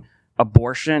on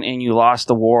abortion and you lost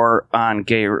the war on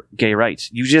gay rights.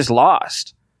 You just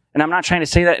lost. And I'm not trying to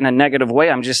say that in a negative way.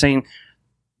 I'm just saying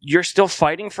you're still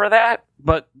fighting for that,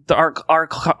 but our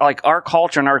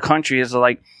culture and our country is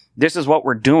like, this is what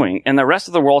we're doing. And the rest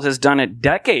of the world has done it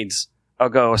decades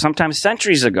ago, sometimes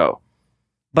centuries ago.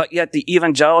 But yet the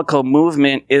evangelical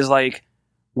movement is like,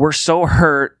 we're so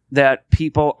hurt that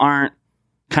people aren't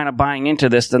kind of buying into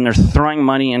this. Then they're throwing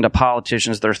money into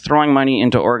politicians. They're throwing money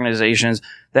into organizations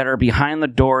that are behind the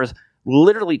doors,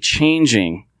 literally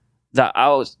changing the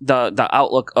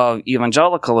outlook of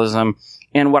evangelicalism.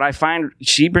 And what I find,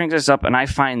 she brings this up, and I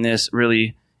find this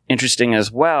really interesting as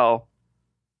well,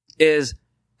 is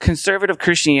conservative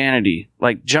Christianity.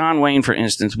 Like John Wayne, for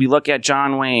instance. We look at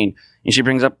John Wayne, and she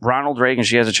brings up Ronald Reagan.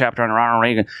 She has a chapter on Ronald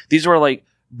Reagan. These were like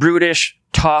brutish,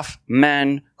 tough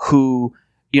men who,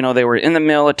 they were in the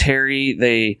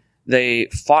military. They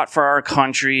fought for our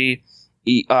country.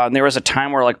 There was a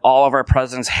time where like all of our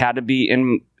presidents had to be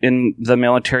in the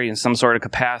military in some sort of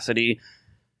capacity.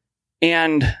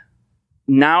 And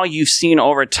now you've seen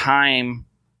over time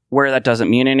where that doesn't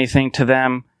mean anything to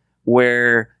them,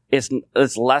 where it's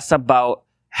less about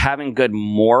having good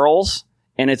morals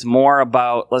and it's more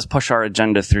about, let's push our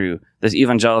agenda through, this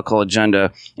evangelical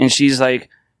agenda. And she's like,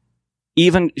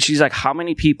 how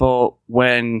many people,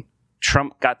 when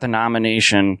Trump got the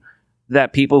nomination,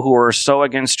 that people who were so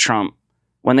against Trump,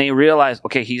 when they realized,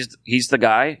 okay, he's the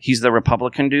guy, he's the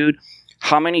Republican dude,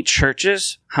 how many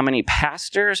churches, how many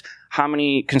pastors, how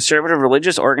many conservative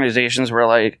religious organizations were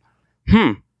like,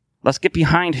 let's get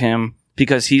behind him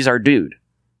because he's our dude.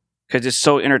 Because it's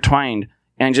so intertwined.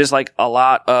 And just like a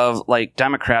lot of like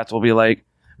Democrats will be like,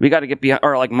 we got to get behind,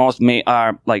 or like most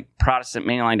like Protestant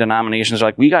mainline denominations are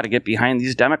like, we got to get behind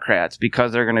these Democrats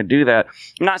because they're going to do that.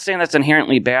 I'm not saying that's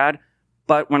inherently bad,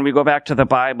 but when we go back to the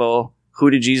Bible,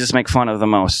 who did Jesus make fun of the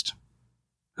most?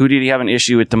 Who did he have an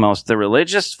issue with the most? The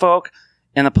religious folk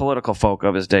and the political folk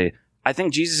of his day. I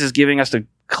think Jesus is giving us a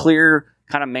clear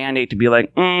kind of mandate to be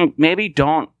like, maybe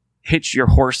don't hitch your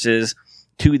horses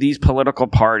to these political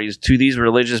parties, to these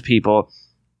religious people,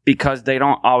 because they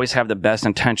don't always have the best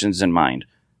intentions in mind.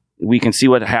 We can see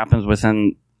what happens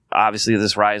within, obviously,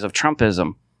 this rise of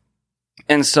Trumpism.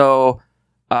 And so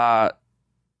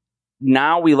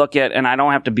now we look at, and I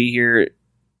don't have to be here,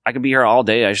 I could be here all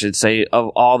day, I should say, of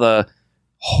all the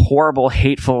horrible,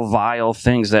 hateful, vile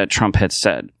things that Trump has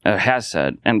said,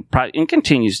 and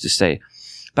continues to say.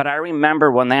 But I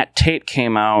remember when that tape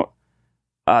came out,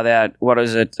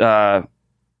 a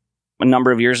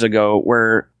number of years ago,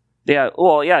 where,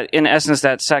 in essence,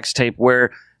 that sex tape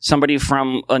where somebody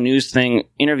from a news thing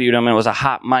interviewed him, and it was a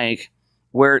hot mic,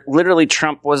 where literally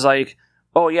Trump was like,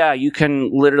 oh yeah, you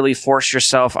can literally force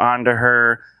yourself onto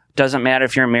her, doesn't matter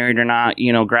if you're married or not,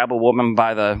 grab a woman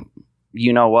by the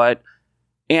what.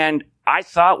 And I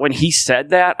thought when he said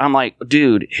that, I'm like,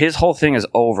 dude, his whole thing is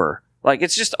over. Like,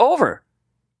 it's just over.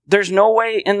 There's no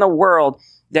way in the world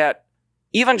that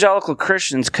evangelical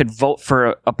Christians could vote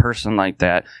for a person like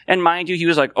that. And mind you, he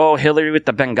was like, oh, Hillary with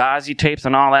the Benghazi tapes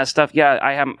and all that stuff. Yeah,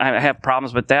 I have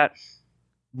problems with that.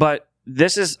 But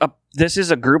this is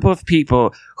a group of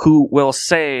people who will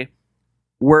say,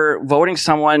 we're voting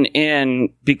someone in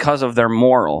because of their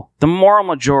the moral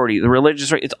majority, the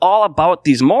religious right. It's all about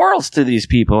these morals to these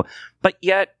people. But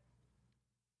yet,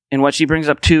 and what she brings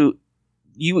up too,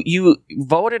 you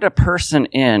voted a person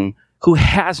in who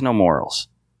has no morals.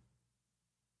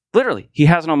 Literally, he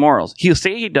has no morals. He'll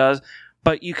say he does,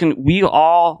 but we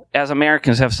all as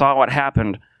Americans have saw what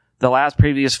happened the last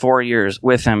previous 4 years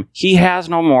with him. He has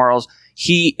no morals.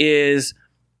 He is,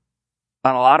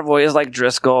 on a lot of ways, like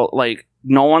Driscoll, like,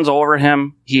 no one's over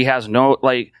him. He has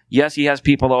yes, he has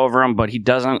people over him, but he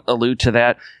doesn't allude to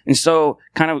that. And so,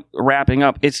 kind of wrapping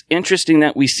up, it's interesting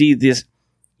that we see this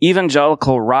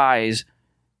evangelical rise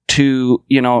to,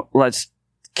 let's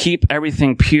keep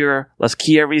everything pure. Let's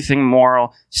keep everything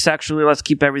moral. Sexually, let's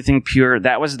keep everything pure.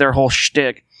 That was their whole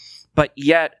shtick. but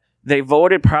yet they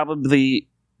voted probably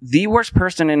the worst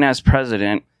person in as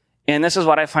president. And this is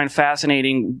what I find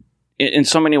fascinating in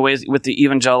so many ways with the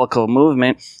evangelical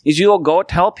movement, is you'll go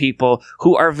tell people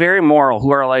who are very moral,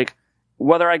 who are like,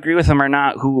 whether I agree with them or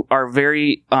not, who are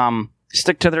very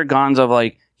stick to their guns of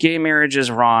like, gay marriage is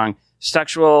wrong,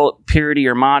 sexual purity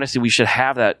or modesty, we should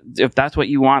have that. If that's what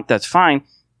you want, that's fine.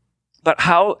 But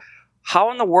how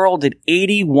in the world did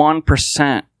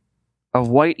 81% of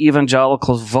white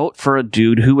evangelicals vote for a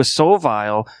dude who was so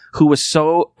vile, who was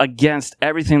so against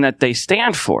everything that they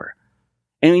stand for?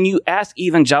 And when you ask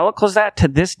evangelicals that to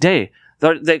this day,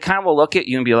 they kind of will look at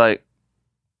you and be like,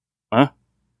 huh?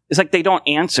 It's like they don't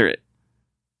answer it.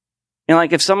 And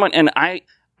like if someone, and I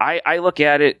look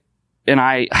at it and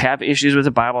I have issues with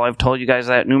the Bible. I've told you guys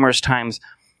that numerous times.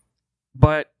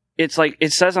 But it's like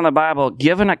it says in the Bible,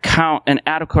 give an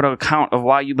adequate account of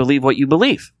why you believe what you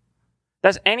believe.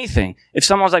 That's anything. If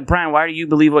someone's like, Brian, why do you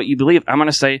believe what you believe? I'm going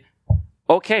to say,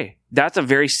 okay, that's a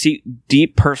very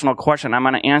deep personal question. I'm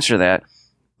going to answer that.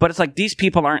 But it's like these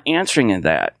people aren't answering in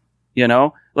that, you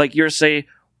know? Like you're saying,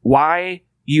 why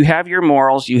you have your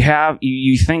morals,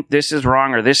 you think this is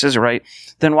wrong or this is right,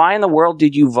 then why in the world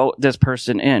did you vote this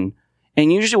person in?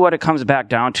 And usually what it comes back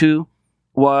down to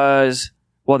was,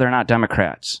 well, they're not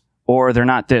Democrats, or they're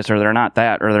not this, or they're not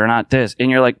that, or they're not this.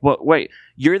 And you're like, well, wait,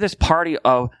 you're this party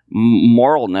of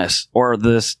moralness or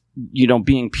this,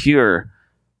 being pure.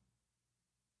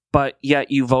 But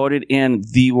yet you voted in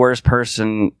the worst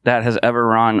person that has ever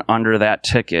run under that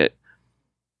ticket.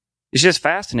 It's just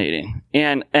fascinating.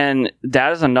 And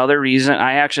that is another reason.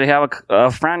 I actually have a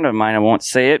friend of mine, I won't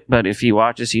say it, but if he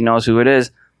watches, he knows who it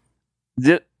is.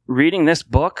 Reading this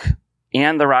book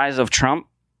and The Rise of Trump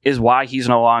is why he's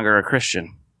no longer a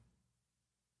Christian.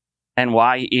 And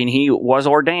he was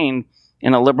ordained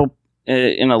in a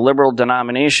liberal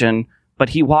denomination, but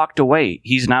he walked away.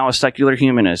 He's now a secular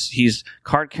humanist. He's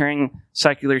card-carrying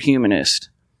secular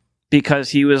humanist because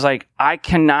he was like, I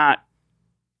cannot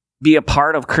be a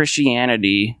part of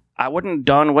Christianity. I wouldn't have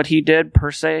done what he did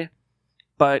per se,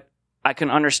 but I can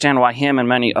understand why him and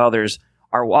many others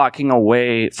are walking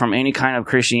away from any kind of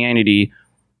Christianity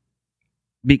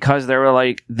because they were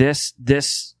like, this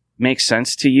makes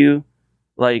sense to you?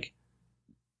 Like,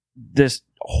 this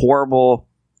horrible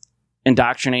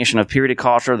indoctrination of purity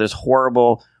culture, this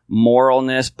horrible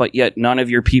moralness, but yet none of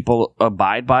your people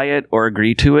abide by it or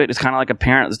agree to it. It's kind of like a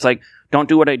parent. It's like, don't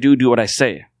do what I do what I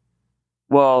say.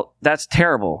 Well, that's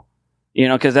terrible,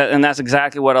 because that's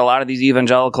exactly what a lot of these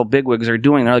evangelical bigwigs are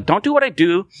doing. They're like, don't do what I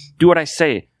do what I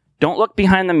say. Don't look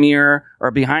behind the mirror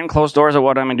or behind closed doors of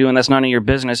what I'm doing. That's none of your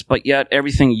business. But yet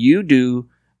everything you do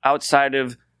outside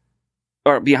of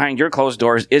or behind your closed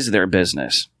doors is their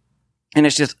business. And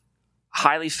it's just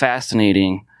highly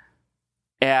fascinating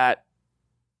at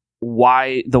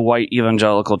why the white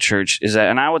evangelical church is that.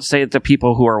 And I would say that the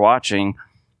people who are watching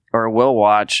or will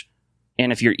watch,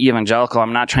 and if you're evangelical,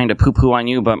 I'm not trying to poo-poo on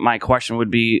you, but my question would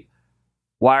be,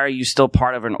 why are you still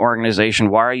part of an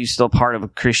organization? Why are you still part of a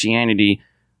Christianity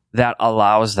that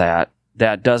allows that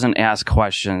doesn't ask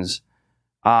questions?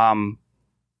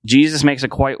 Jesus makes it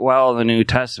quite well in the New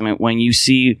Testament. When you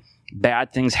see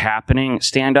bad things happening,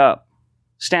 stand up,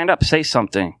 say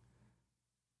something.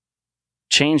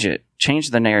 Change it.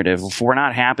 Change the narrative. If we're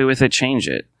not happy with it, change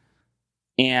it.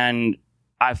 And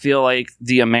I feel like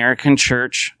the American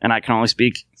church, and I can only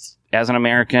speak as an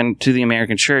American to the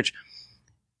American church,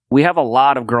 we have a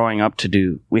lot of growing up to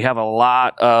do. We have a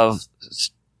lot of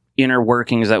inner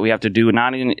workings that we have to do,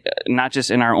 not just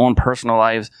in our own personal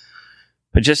lives,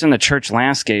 but just in the church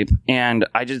landscape. And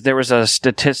there was a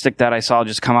statistic that I saw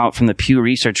just come out from the Pew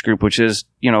Research Group, which is,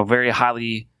 very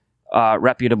highly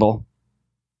reputable,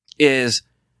 is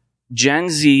Gen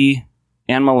Z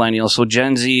and millennials. So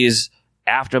Gen Z is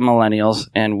after millennials,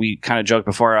 and we kind of joked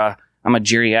before, I'm a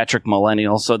geriatric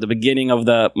millennial, so the beginning of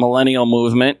the millennial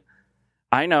movement.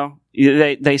 I know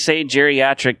they say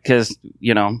geriatric because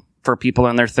for people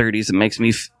in their 30s, it makes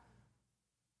me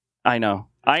I know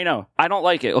I don't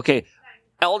like it. Okay,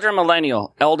 elder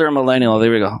millennial,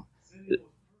 there we go.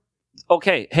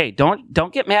 Okay, hey,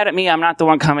 don't get mad at me. I'm not the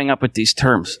one coming up with these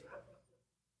terms.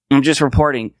 I'm just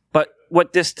reporting. But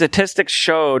what this statistic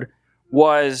showed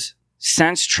was,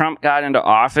 since Trump got into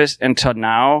office until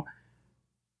now,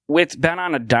 it's been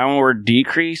on a downward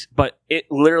decrease, but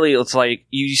it's like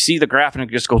you see the graph and it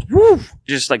just goes woof,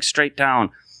 just like straight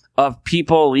down, of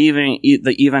people leaving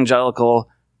the evangelical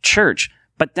church.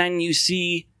 But then you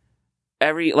see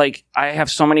I have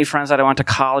so many friends that I went to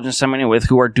college and seminary with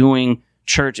who are doing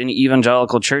church in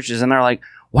evangelical churches, and they're like,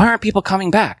 why aren't people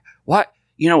coming back? What?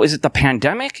 Is it the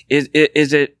pandemic? Is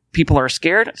it people are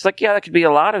scared? It's like, yeah, that could be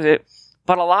a lot of it.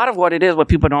 But a lot of what it is, what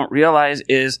people don't realize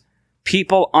is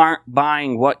people aren't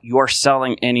buying what you're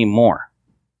selling anymore.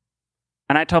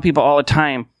 And I tell people all the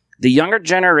time, the younger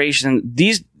generation,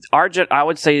 these are, I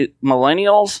would say,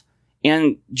 millennials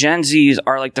and Gen Zs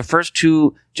are like the first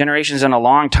two generations in a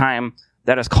long time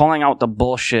that is calling out the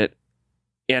bullshit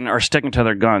and are sticking to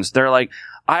their guns. They're like,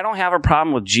 I don't have a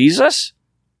problem with Jesus.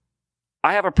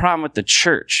 I have a problem with the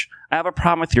church. I have a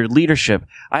problem with your leadership.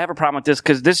 I have a problem with this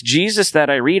because this Jesus that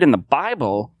I read in the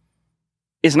Bible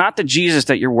is not the Jesus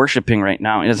that you're worshiping right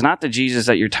now. It is not the Jesus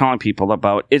that you're telling people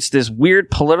about. It's this weird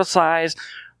politicized,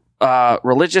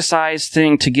 religiousized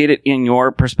thing to get it in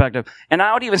your perspective. And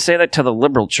I would even say that to the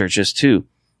liberal churches too.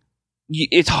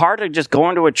 It's hard to just go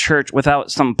into a church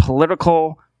without some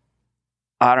political,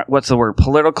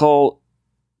 political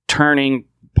turning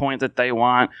point that they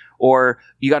want, or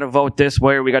you got to vote this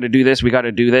way, or we got to do this, we got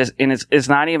to do this. And it's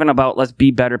not even about let's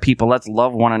be better people. Let's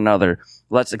love one another.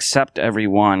 Let's accept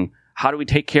everyone. How do we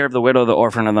take care of the widow, the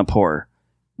orphan, and the poor?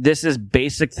 This is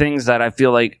basic things that I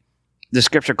feel like the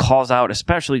scripture calls out,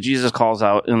 especially Jesus calls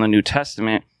out in the New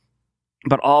Testament.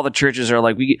 But all the churches are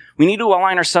like, we need to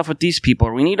align ourselves with these people,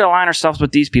 or we need to align ourselves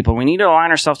with these people. We need to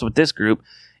align ourselves with this group.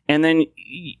 And then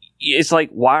it's like,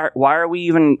 why are we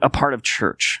even a part of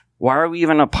church? Why are we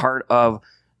even a part of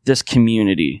this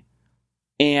community?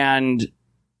 And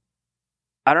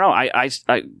I don't know. I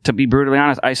to be brutally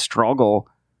honest, I struggle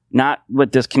not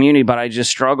with this community, but I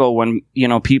just struggle when,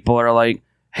 people are like,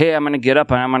 hey, I'm going to get up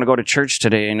and I'm going to go to church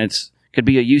today. And could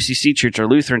be a UCC church or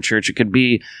Lutheran church. It could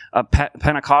be a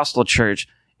Pentecostal church.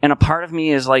 And a part of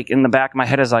me is like, in the back of my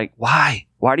head is like, why?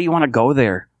 Why do you want to go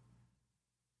there?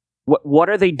 What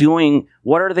are they doing?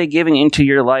 What are they giving into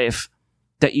your life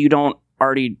that you don't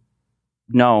already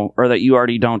know, or that you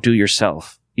already don't do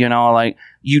yourself? Like,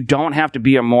 you don't have to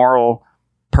be a moral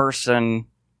person,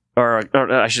 or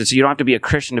I should say, you don't have to be a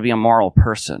Christian to be a moral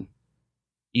person.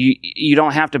 You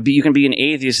don't have to be, you can be an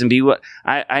atheist and be what,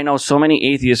 I know so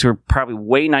many atheists who are probably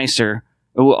way nicer,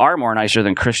 who are more nicer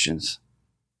than Christians.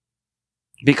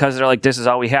 Because they're like, this is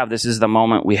all we have. This is the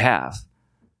moment we have.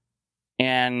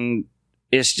 And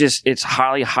it's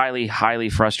highly, highly, highly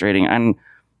frustrating. And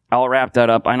I'll wrap that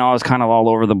up. I know I was kind of all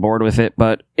over the board with it,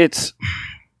 but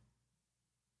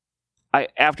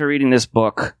after reading this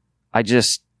book, I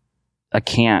just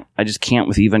can't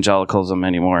with evangelicalism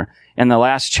anymore. And the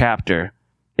last chapter,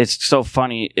 it's so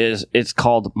funny, it's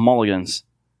called Mulligans.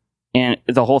 And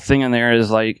the whole thing in there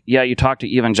is like, yeah, you talk to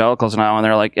evangelicals now and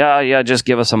they're like, yeah, just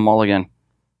give us a mulligan.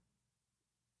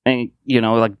 And,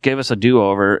 like, give us a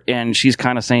do-over. And she's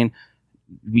kind of saying,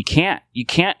 you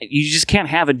just can't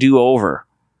have a do-over.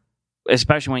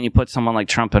 Especially when you put someone like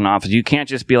Trump in office. You can't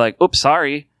just be like, oops,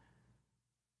 sorry.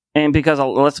 And because,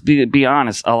 let's be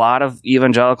honest, a lot of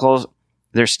evangelicals,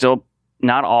 they're still,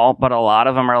 not all, but a lot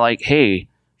of them are like, hey,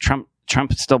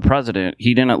 Trump's still president.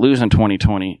 He didn't lose in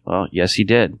 2020. Well, yes, he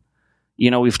did.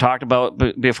 We've talked about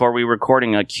before we were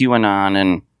recording QAnon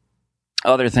and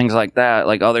other things like that,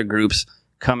 like other groups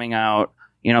coming out,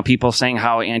 people saying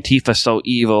how Antifa's so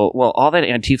evil. Well, all that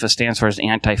Antifa stands for is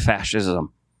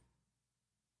anti-fascism.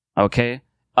 Okay?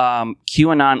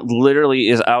 QAnon literally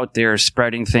is out there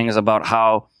spreading things about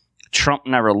how Trump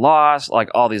never lost, like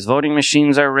all these voting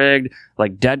machines are rigged,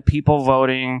 like dead people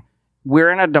voting.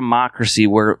 We're in a democracy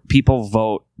where people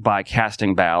vote by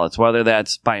casting ballots, whether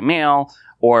that's by mail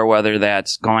or whether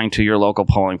that's going to your local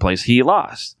polling place. He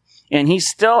lost. And he's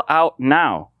still out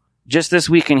now. Just this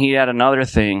weekend, he had another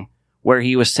thing where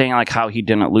he was saying like how he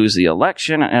didn't lose the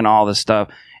election and all this stuff.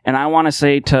 And I want to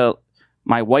say to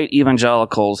my white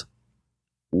evangelicals,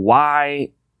 why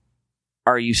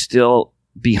are you still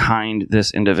behind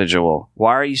this individual?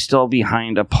 Why are you still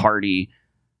behind a party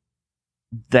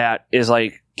that is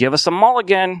like, give us a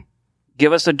mulligan,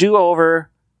 give us a do-over.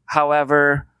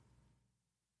 However,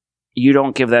 you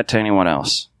don't give that to anyone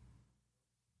else.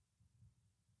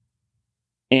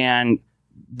 And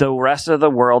the rest of the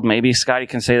world, maybe Scotty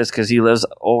can say this because he lives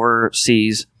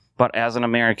overseas, but as an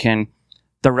American,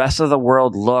 the rest of the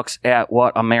world looks at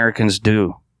what Americans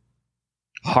do.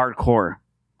 Hardcore.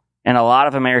 And a lot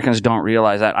of Americans don't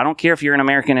realize that. I don't care if you're an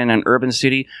American in an urban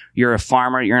city, you're a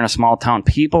farmer, you're in a small town.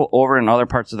 People over in other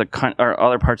parts of the or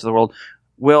other parts of the world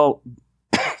will,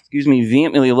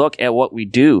 vehemently look at what we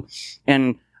do.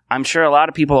 And I'm sure a lot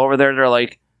of people over there, they're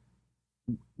like,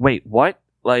 wait, what?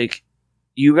 Like,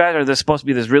 you guys are supposed to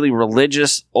be this really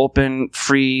religious, open,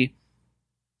 free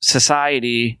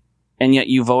society, and yet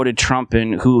you voted Trump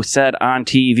in, who said on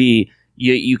TV,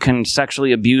 you can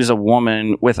sexually abuse a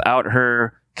woman without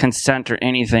her consent or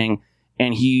anything,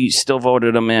 and he still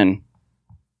voted him in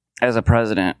as a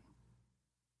president.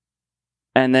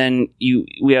 And then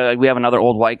we have another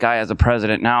old white guy as a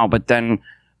president now, but then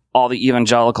all the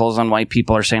evangelicals and white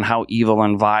people are saying how evil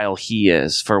and vile he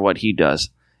is for what he does.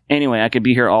 Anyway, I could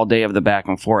be here all day of the back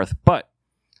and forth, but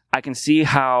I can see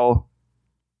how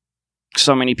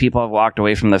so many people have walked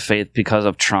away from the faith because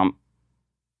of Trump.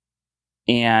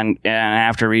 And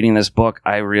after reading this book,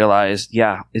 I realized,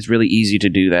 yeah, it's really easy to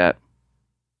do that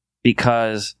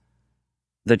because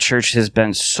the church has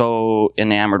been so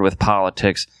enamored with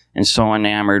politics and so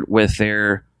enamored with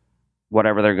their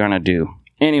whatever they're going to do.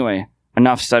 Anyway,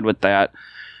 enough said with that.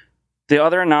 The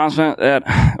announcement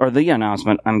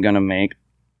I'm going to make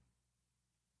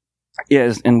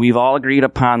is, and we've all agreed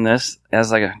upon this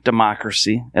as like a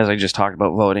democracy, as I just talked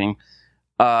about voting,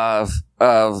 of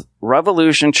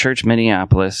Revolution Church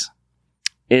Minneapolis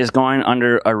is going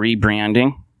under a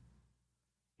rebranding.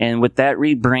 And with that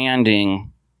rebranding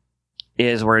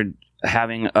is we're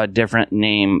having a different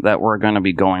name that we're going to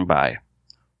be going by.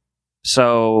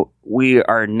 So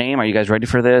our name, are you guys ready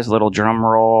for this? Little drum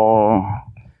roll.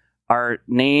 Our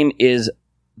name is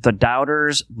the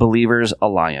Doubters Believers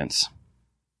Alliance.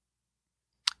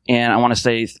 And I want to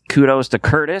say kudos to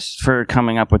Curtis for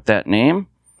coming up with that name.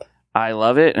 I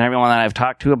love it. And everyone that I've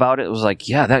talked to about it was like,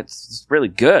 yeah, that's really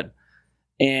good.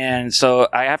 And so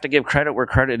I have to give credit where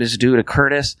credit is due to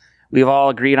Curtis. We've all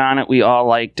agreed on it. We all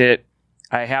liked it.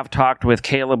 I have talked with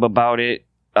Caleb about it,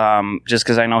 just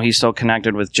because I know he's so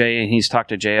connected with Jay, and he's talked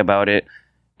to Jay about it.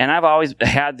 And I've always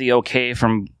had the okay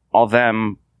from all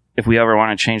them if we ever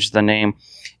want to change the name.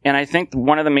 And I think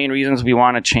one of the main reasons we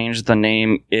want to change the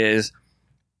name is,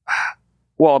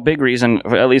 well, a big reason,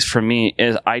 at least for me,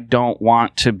 is I don't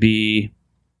want to be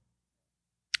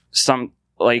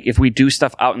like, if we do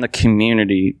stuff out in the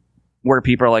community where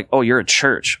people are like, oh, you're a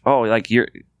church. Oh, like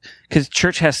because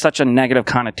church has such a negative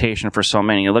connotation for so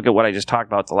many. You look at what I just talked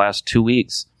about the last 2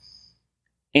 weeks.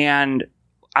 And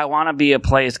I want to be a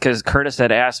place, because Curtis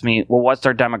had asked me, well, what's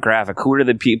our demographic? Who are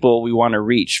the people we want to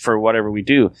reach for whatever we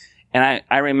do? And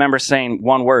I remember saying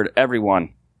one word,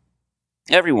 everyone.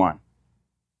 Everyone.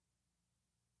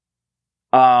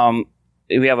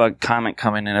 We have a comment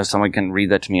coming in if someone can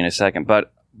read that to me in a second.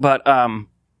 But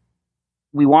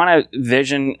we want to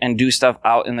vision and do stuff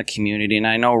out in the community. And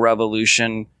I know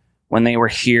Revolution, when they were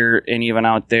here and even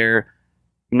out there,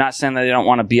 I'm not saying that they don't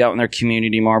want to be out in their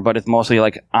community more, but it's mostly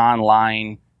like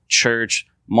online church.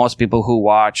 Most people who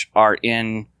watch are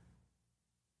in,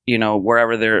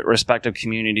 wherever their respective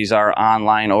communities are,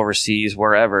 online, overseas,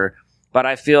 wherever. But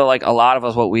I feel like a lot of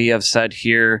us, what we have said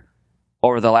here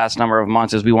over the last number of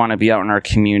months is we want to be out in our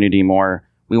community more.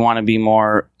 We want to be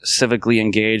more civically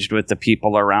engaged with the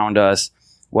people around us,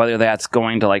 whether that's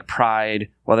going to like Pride,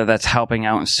 whether that's helping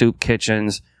out in soup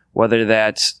kitchens, whether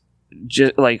that's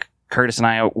just like Curtis and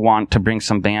I want to bring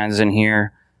some bands in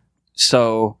here.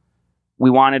 So we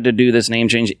wanted to do this name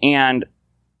change, and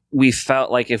we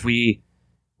felt like if we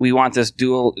want this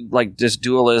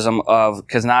dualism of,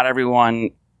 because not everyone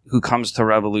who comes to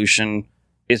Revolution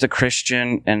is a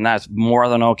Christian, and that's more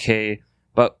than okay.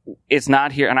 But it's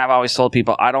not here. And I've always told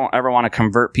people, I don't ever want to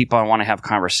convert people. I want to have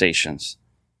conversations.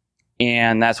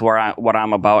 And that's what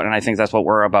I'm about. And I think that's what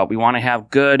we're about. We want to have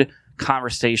good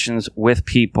conversations with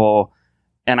people.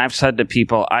 And I've said to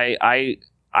people, I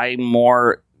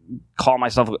more call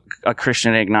myself a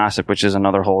Christian agnostic, which is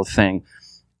another whole thing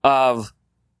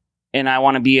and I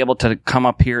want to be able to come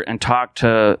up here and talk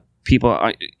to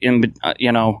people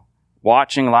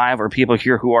watching live, or people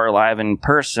here who are live in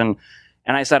person.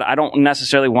 And I said, I don't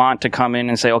necessarily want to come in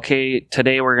and say, okay,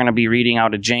 today we're going to be reading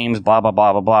out of James, blah, blah,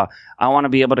 blah, blah, blah. I want to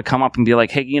be able to come up and be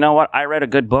like, hey, you know what? I read a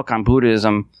good book on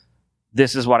Buddhism.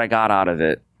 This is what I got out of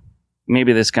it.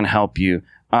 Maybe this can help you.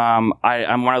 I'm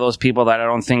one of those people that I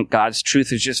don't think God's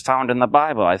truth is just found in the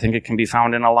Bible. I think it can be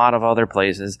found in a lot of other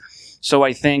places. So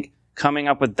I think coming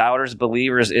up with Doubters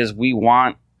Believers is we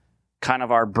want kind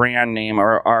of our brand name,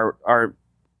 or our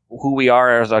who we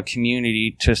are as a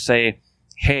community, to say,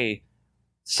 hey,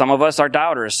 some of us are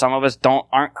doubters. Some of us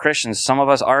aren't Christians. Some of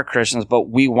us are Christians, but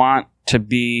we want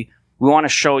to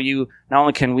show you, not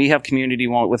only can we have community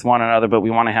with one another, but we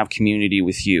want to have community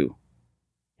with you.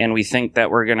 And we think that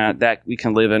that we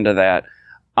can live into that.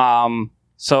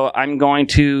 So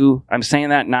I'm saying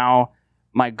that now.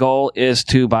 My goal is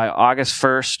to, by August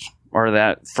 1st, or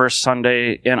that first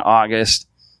Sunday in August,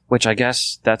 which I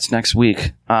guess that's next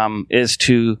week,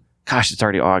 it's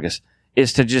already August,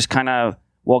 is to just kind of,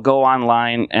 go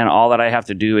online, and all that I have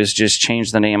to do is just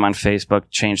change the name on Facebook,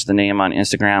 change the name on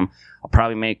Instagram. I'll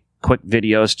probably make quick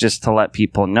videos just to let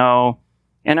people know.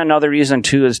 And another reason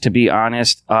too is, to be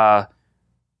honest, I've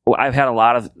had a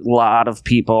lot of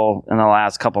people in the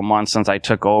last couple months since I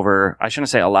took over. I shouldn't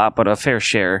say a lot, but a fair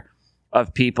share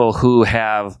of people who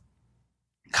have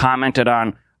commented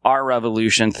on our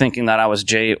revolution thinking that I was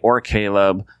Jay or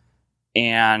Caleb,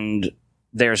 and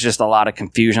there's just a lot of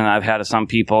confusion. I've had some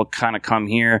people kind of come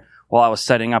here while I was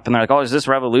setting up, and they're like, oh, is this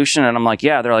revolution? And I'm like,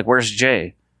 yeah. They're like, where's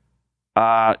Jay?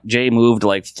 Jay moved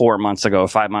like 5 months ago,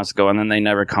 and then they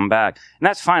never come back. And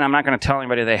that's fine. I'm not going to tell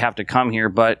anybody they have to come here,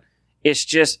 but it's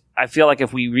just, I feel like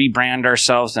if we rebrand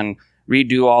ourselves and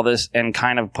redo all this and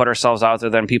kind of put ourselves out there,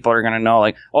 then people are going to know,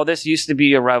 like, oh, this used to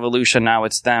be a revolution, now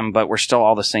it's them, but we're still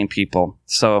all the same people.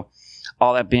 So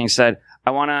all that being said,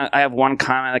 I have one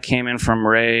comment that came in from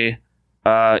Ray.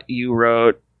 You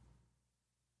wrote,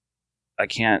 I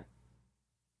can't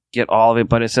get all of it,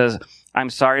 but it says, I'm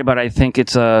sorry, but I think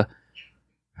it's a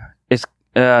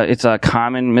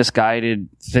common misguided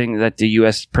thing that the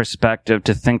U.S. perspective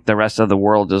to think the rest of the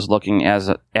world is looking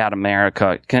at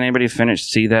America. Can anybody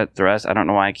see that? The rest? I don't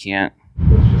know why I can't.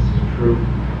 That's just as true.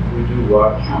 We do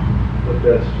watch, but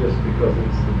that's just because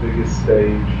it's the biggest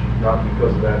stage, not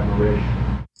because of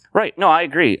admiration. Right. No, I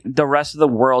agree. The rest of the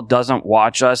world doesn't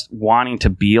watch us wanting to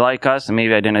be like us, and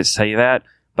maybe I didn't say that,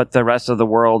 but the rest of the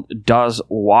world does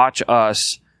watch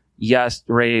us. Yes,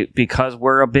 Ray, because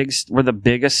we're the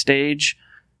biggest stage,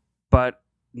 but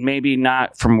maybe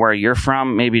not from where you're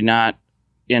from, maybe not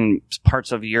in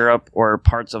parts of Europe or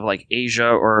parts of like Asia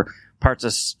or parts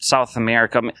of South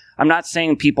America. I'm not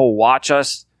saying people watch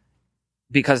us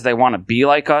because they want to be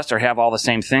like us or have all the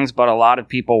same things, but a lot of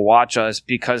people watch us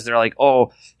because they're like,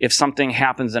 oh, if something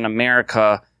happens in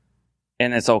America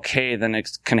and it's okay, then it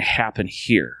can happen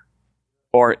here.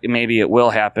 Or maybe it will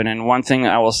happen. And one thing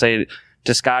I will say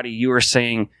to Scotty, you were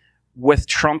saying with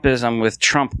Trumpism, with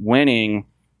Trump winning,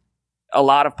 a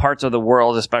lot of parts of the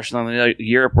world, especially in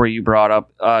Europe where you brought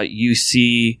up, you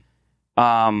see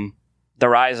the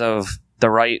rise of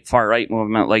the far right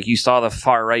movement. Like you saw the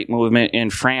far right movement in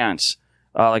France,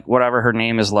 like whatever her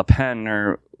name is, Le Pen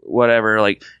or whatever.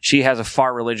 Like she has a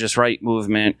far religious right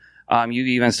movement. You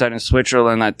even said in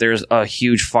Switzerland that there's a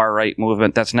huge far right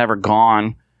movement that's never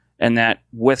gone, and that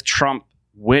with Trump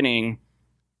winning,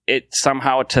 it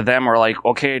somehow to them are like,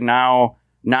 okay, now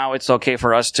it's okay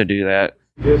for us to do that.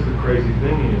 Here's the crazy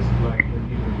thing is, like,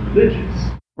 even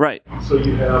religious. Right. So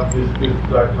you have this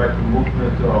like the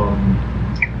movement,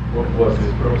 what was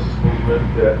this supremacist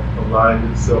movement that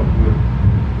aligned itself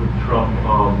with Trump,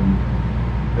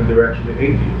 and they're actually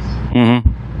atheists.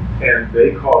 Mm-hmm. And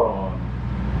they caught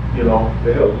on,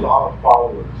 they had a lot of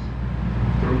followers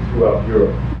throughout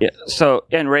Europe. Yeah. So,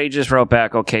 and Ray just wrote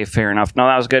back, okay, fair enough. No,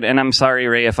 that was good. And I'm sorry,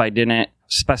 Ray, if I didn't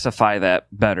specify that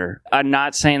better. I'm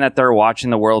not saying that they're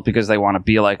watching the world because they want to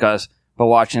be like us, but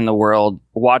watching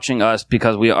us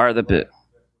because we are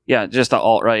just the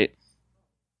alt-right.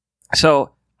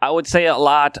 So I would say a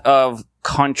lot of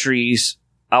countries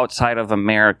outside of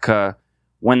America,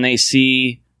 when they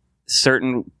see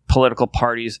certain political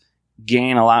parties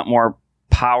gain a lot more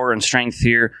power and strength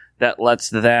here, that lets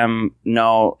them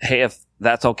know, hey, if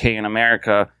that's okay in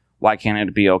America, why can't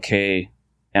it be okay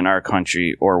in our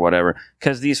country or whatever?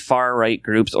 Because these far right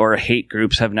groups or hate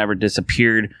groups have never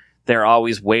disappeared. They're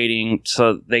always waiting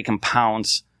so they can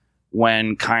pounce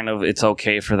when kind of it's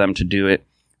okay for them to do it.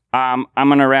 I'm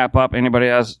going to wrap up. Anybody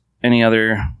has any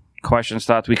other questions,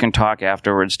 thoughts? We can talk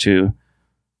afterwards too.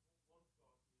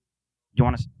 You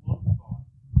want to?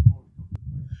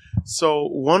 So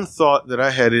one thought that I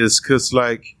had is because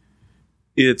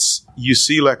you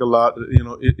see like a lot,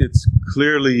 it's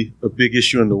clearly a big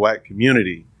issue in the white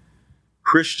community.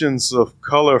 Christians of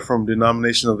color from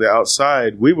denominations of the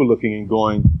outside, we were looking and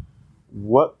going,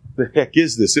 what the heck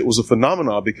is this? It was a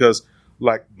phenomenon because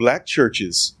like black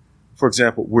churches, for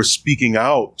example, were speaking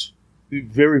out,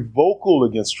 very vocal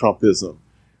against Trumpism.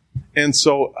 And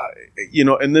so,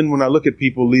 and then when I look at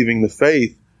people leaving the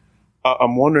faith,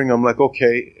 I'm wondering, I'm like,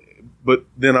 okay, but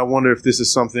then I wonder if this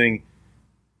is something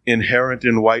inherent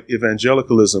in white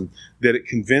evangelicalism, that it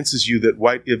convinces you that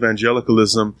white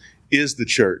evangelicalism is the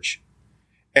church,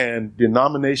 and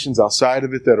denominations outside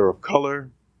of it that are of color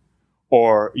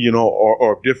or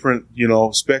different,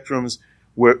 spectrums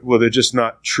where they're just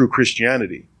not true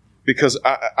Christianity. Because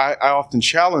I often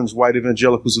challenge white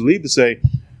evangelicals to leave to say,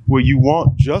 well, you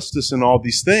want justice and all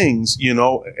these things,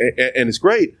 and it's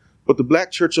great, but the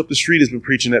black church up the street has been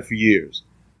preaching that for years.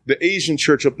 The Asian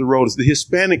church up the road is the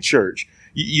Hispanic church.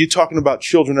 You're talking about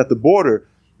children at the border.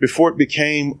 Before it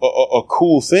became a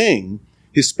cool thing,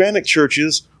 Hispanic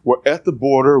churches were at the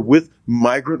border with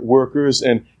migrant workers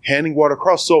and handing water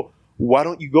across. So why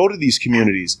don't you go to these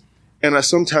communities? And I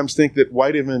sometimes think that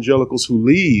white evangelicals who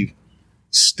leave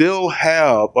still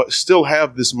have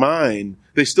this mind.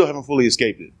 They still haven't fully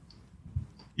escaped it.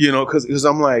 Because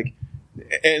I'm like,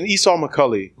 and Esau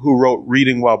McCulley, who wrote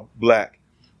Reading While Black,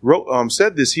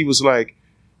 said this. He was like,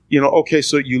 okay,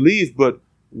 so you leave, but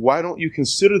why don't you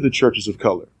consider the churches of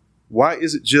color? Why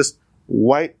is it just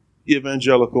white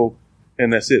evangelical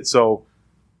and that's it? So,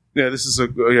 yeah, it's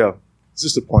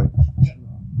just a point.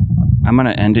 I'm going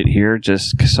to end it here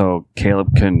just so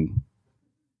Caleb can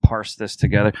parse this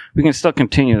together. We can still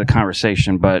continue the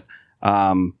conversation, but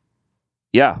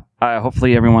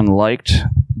hopefully everyone liked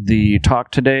the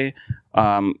talk today.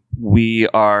 We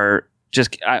are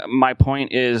just, my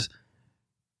point is,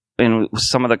 and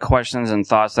some of the questions and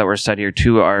thoughts that were said here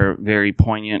too are very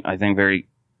poignant, I think very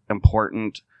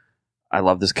important. I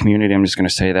love this community. I'm just going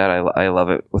to say that. I love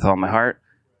it with all my heart.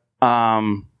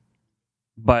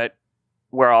 But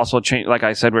we're also, like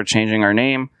I said, we're changing our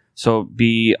name. So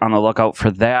be on the lookout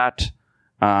for that.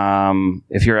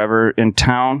 If you're ever in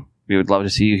town, we would love to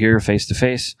see you here face to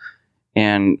face.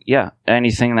 And yeah,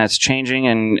 anything that's changing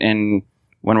and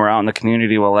when we're out in the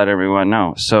community, we'll let everyone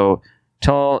know. So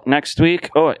till next week.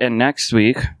 Oh, and next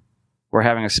week we're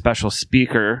having a special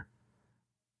speaker,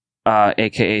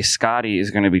 aka Scotty,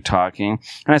 is going to be talking.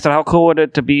 And I thought, how cool would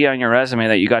it to be on your resume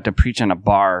that you got to preach in a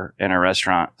bar in a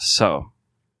restaurant? So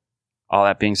all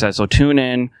that being said, so tune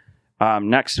in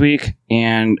next week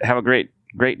and have a great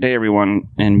day, everyone,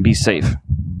 and be safe.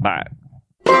 Bye.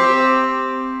 Bye.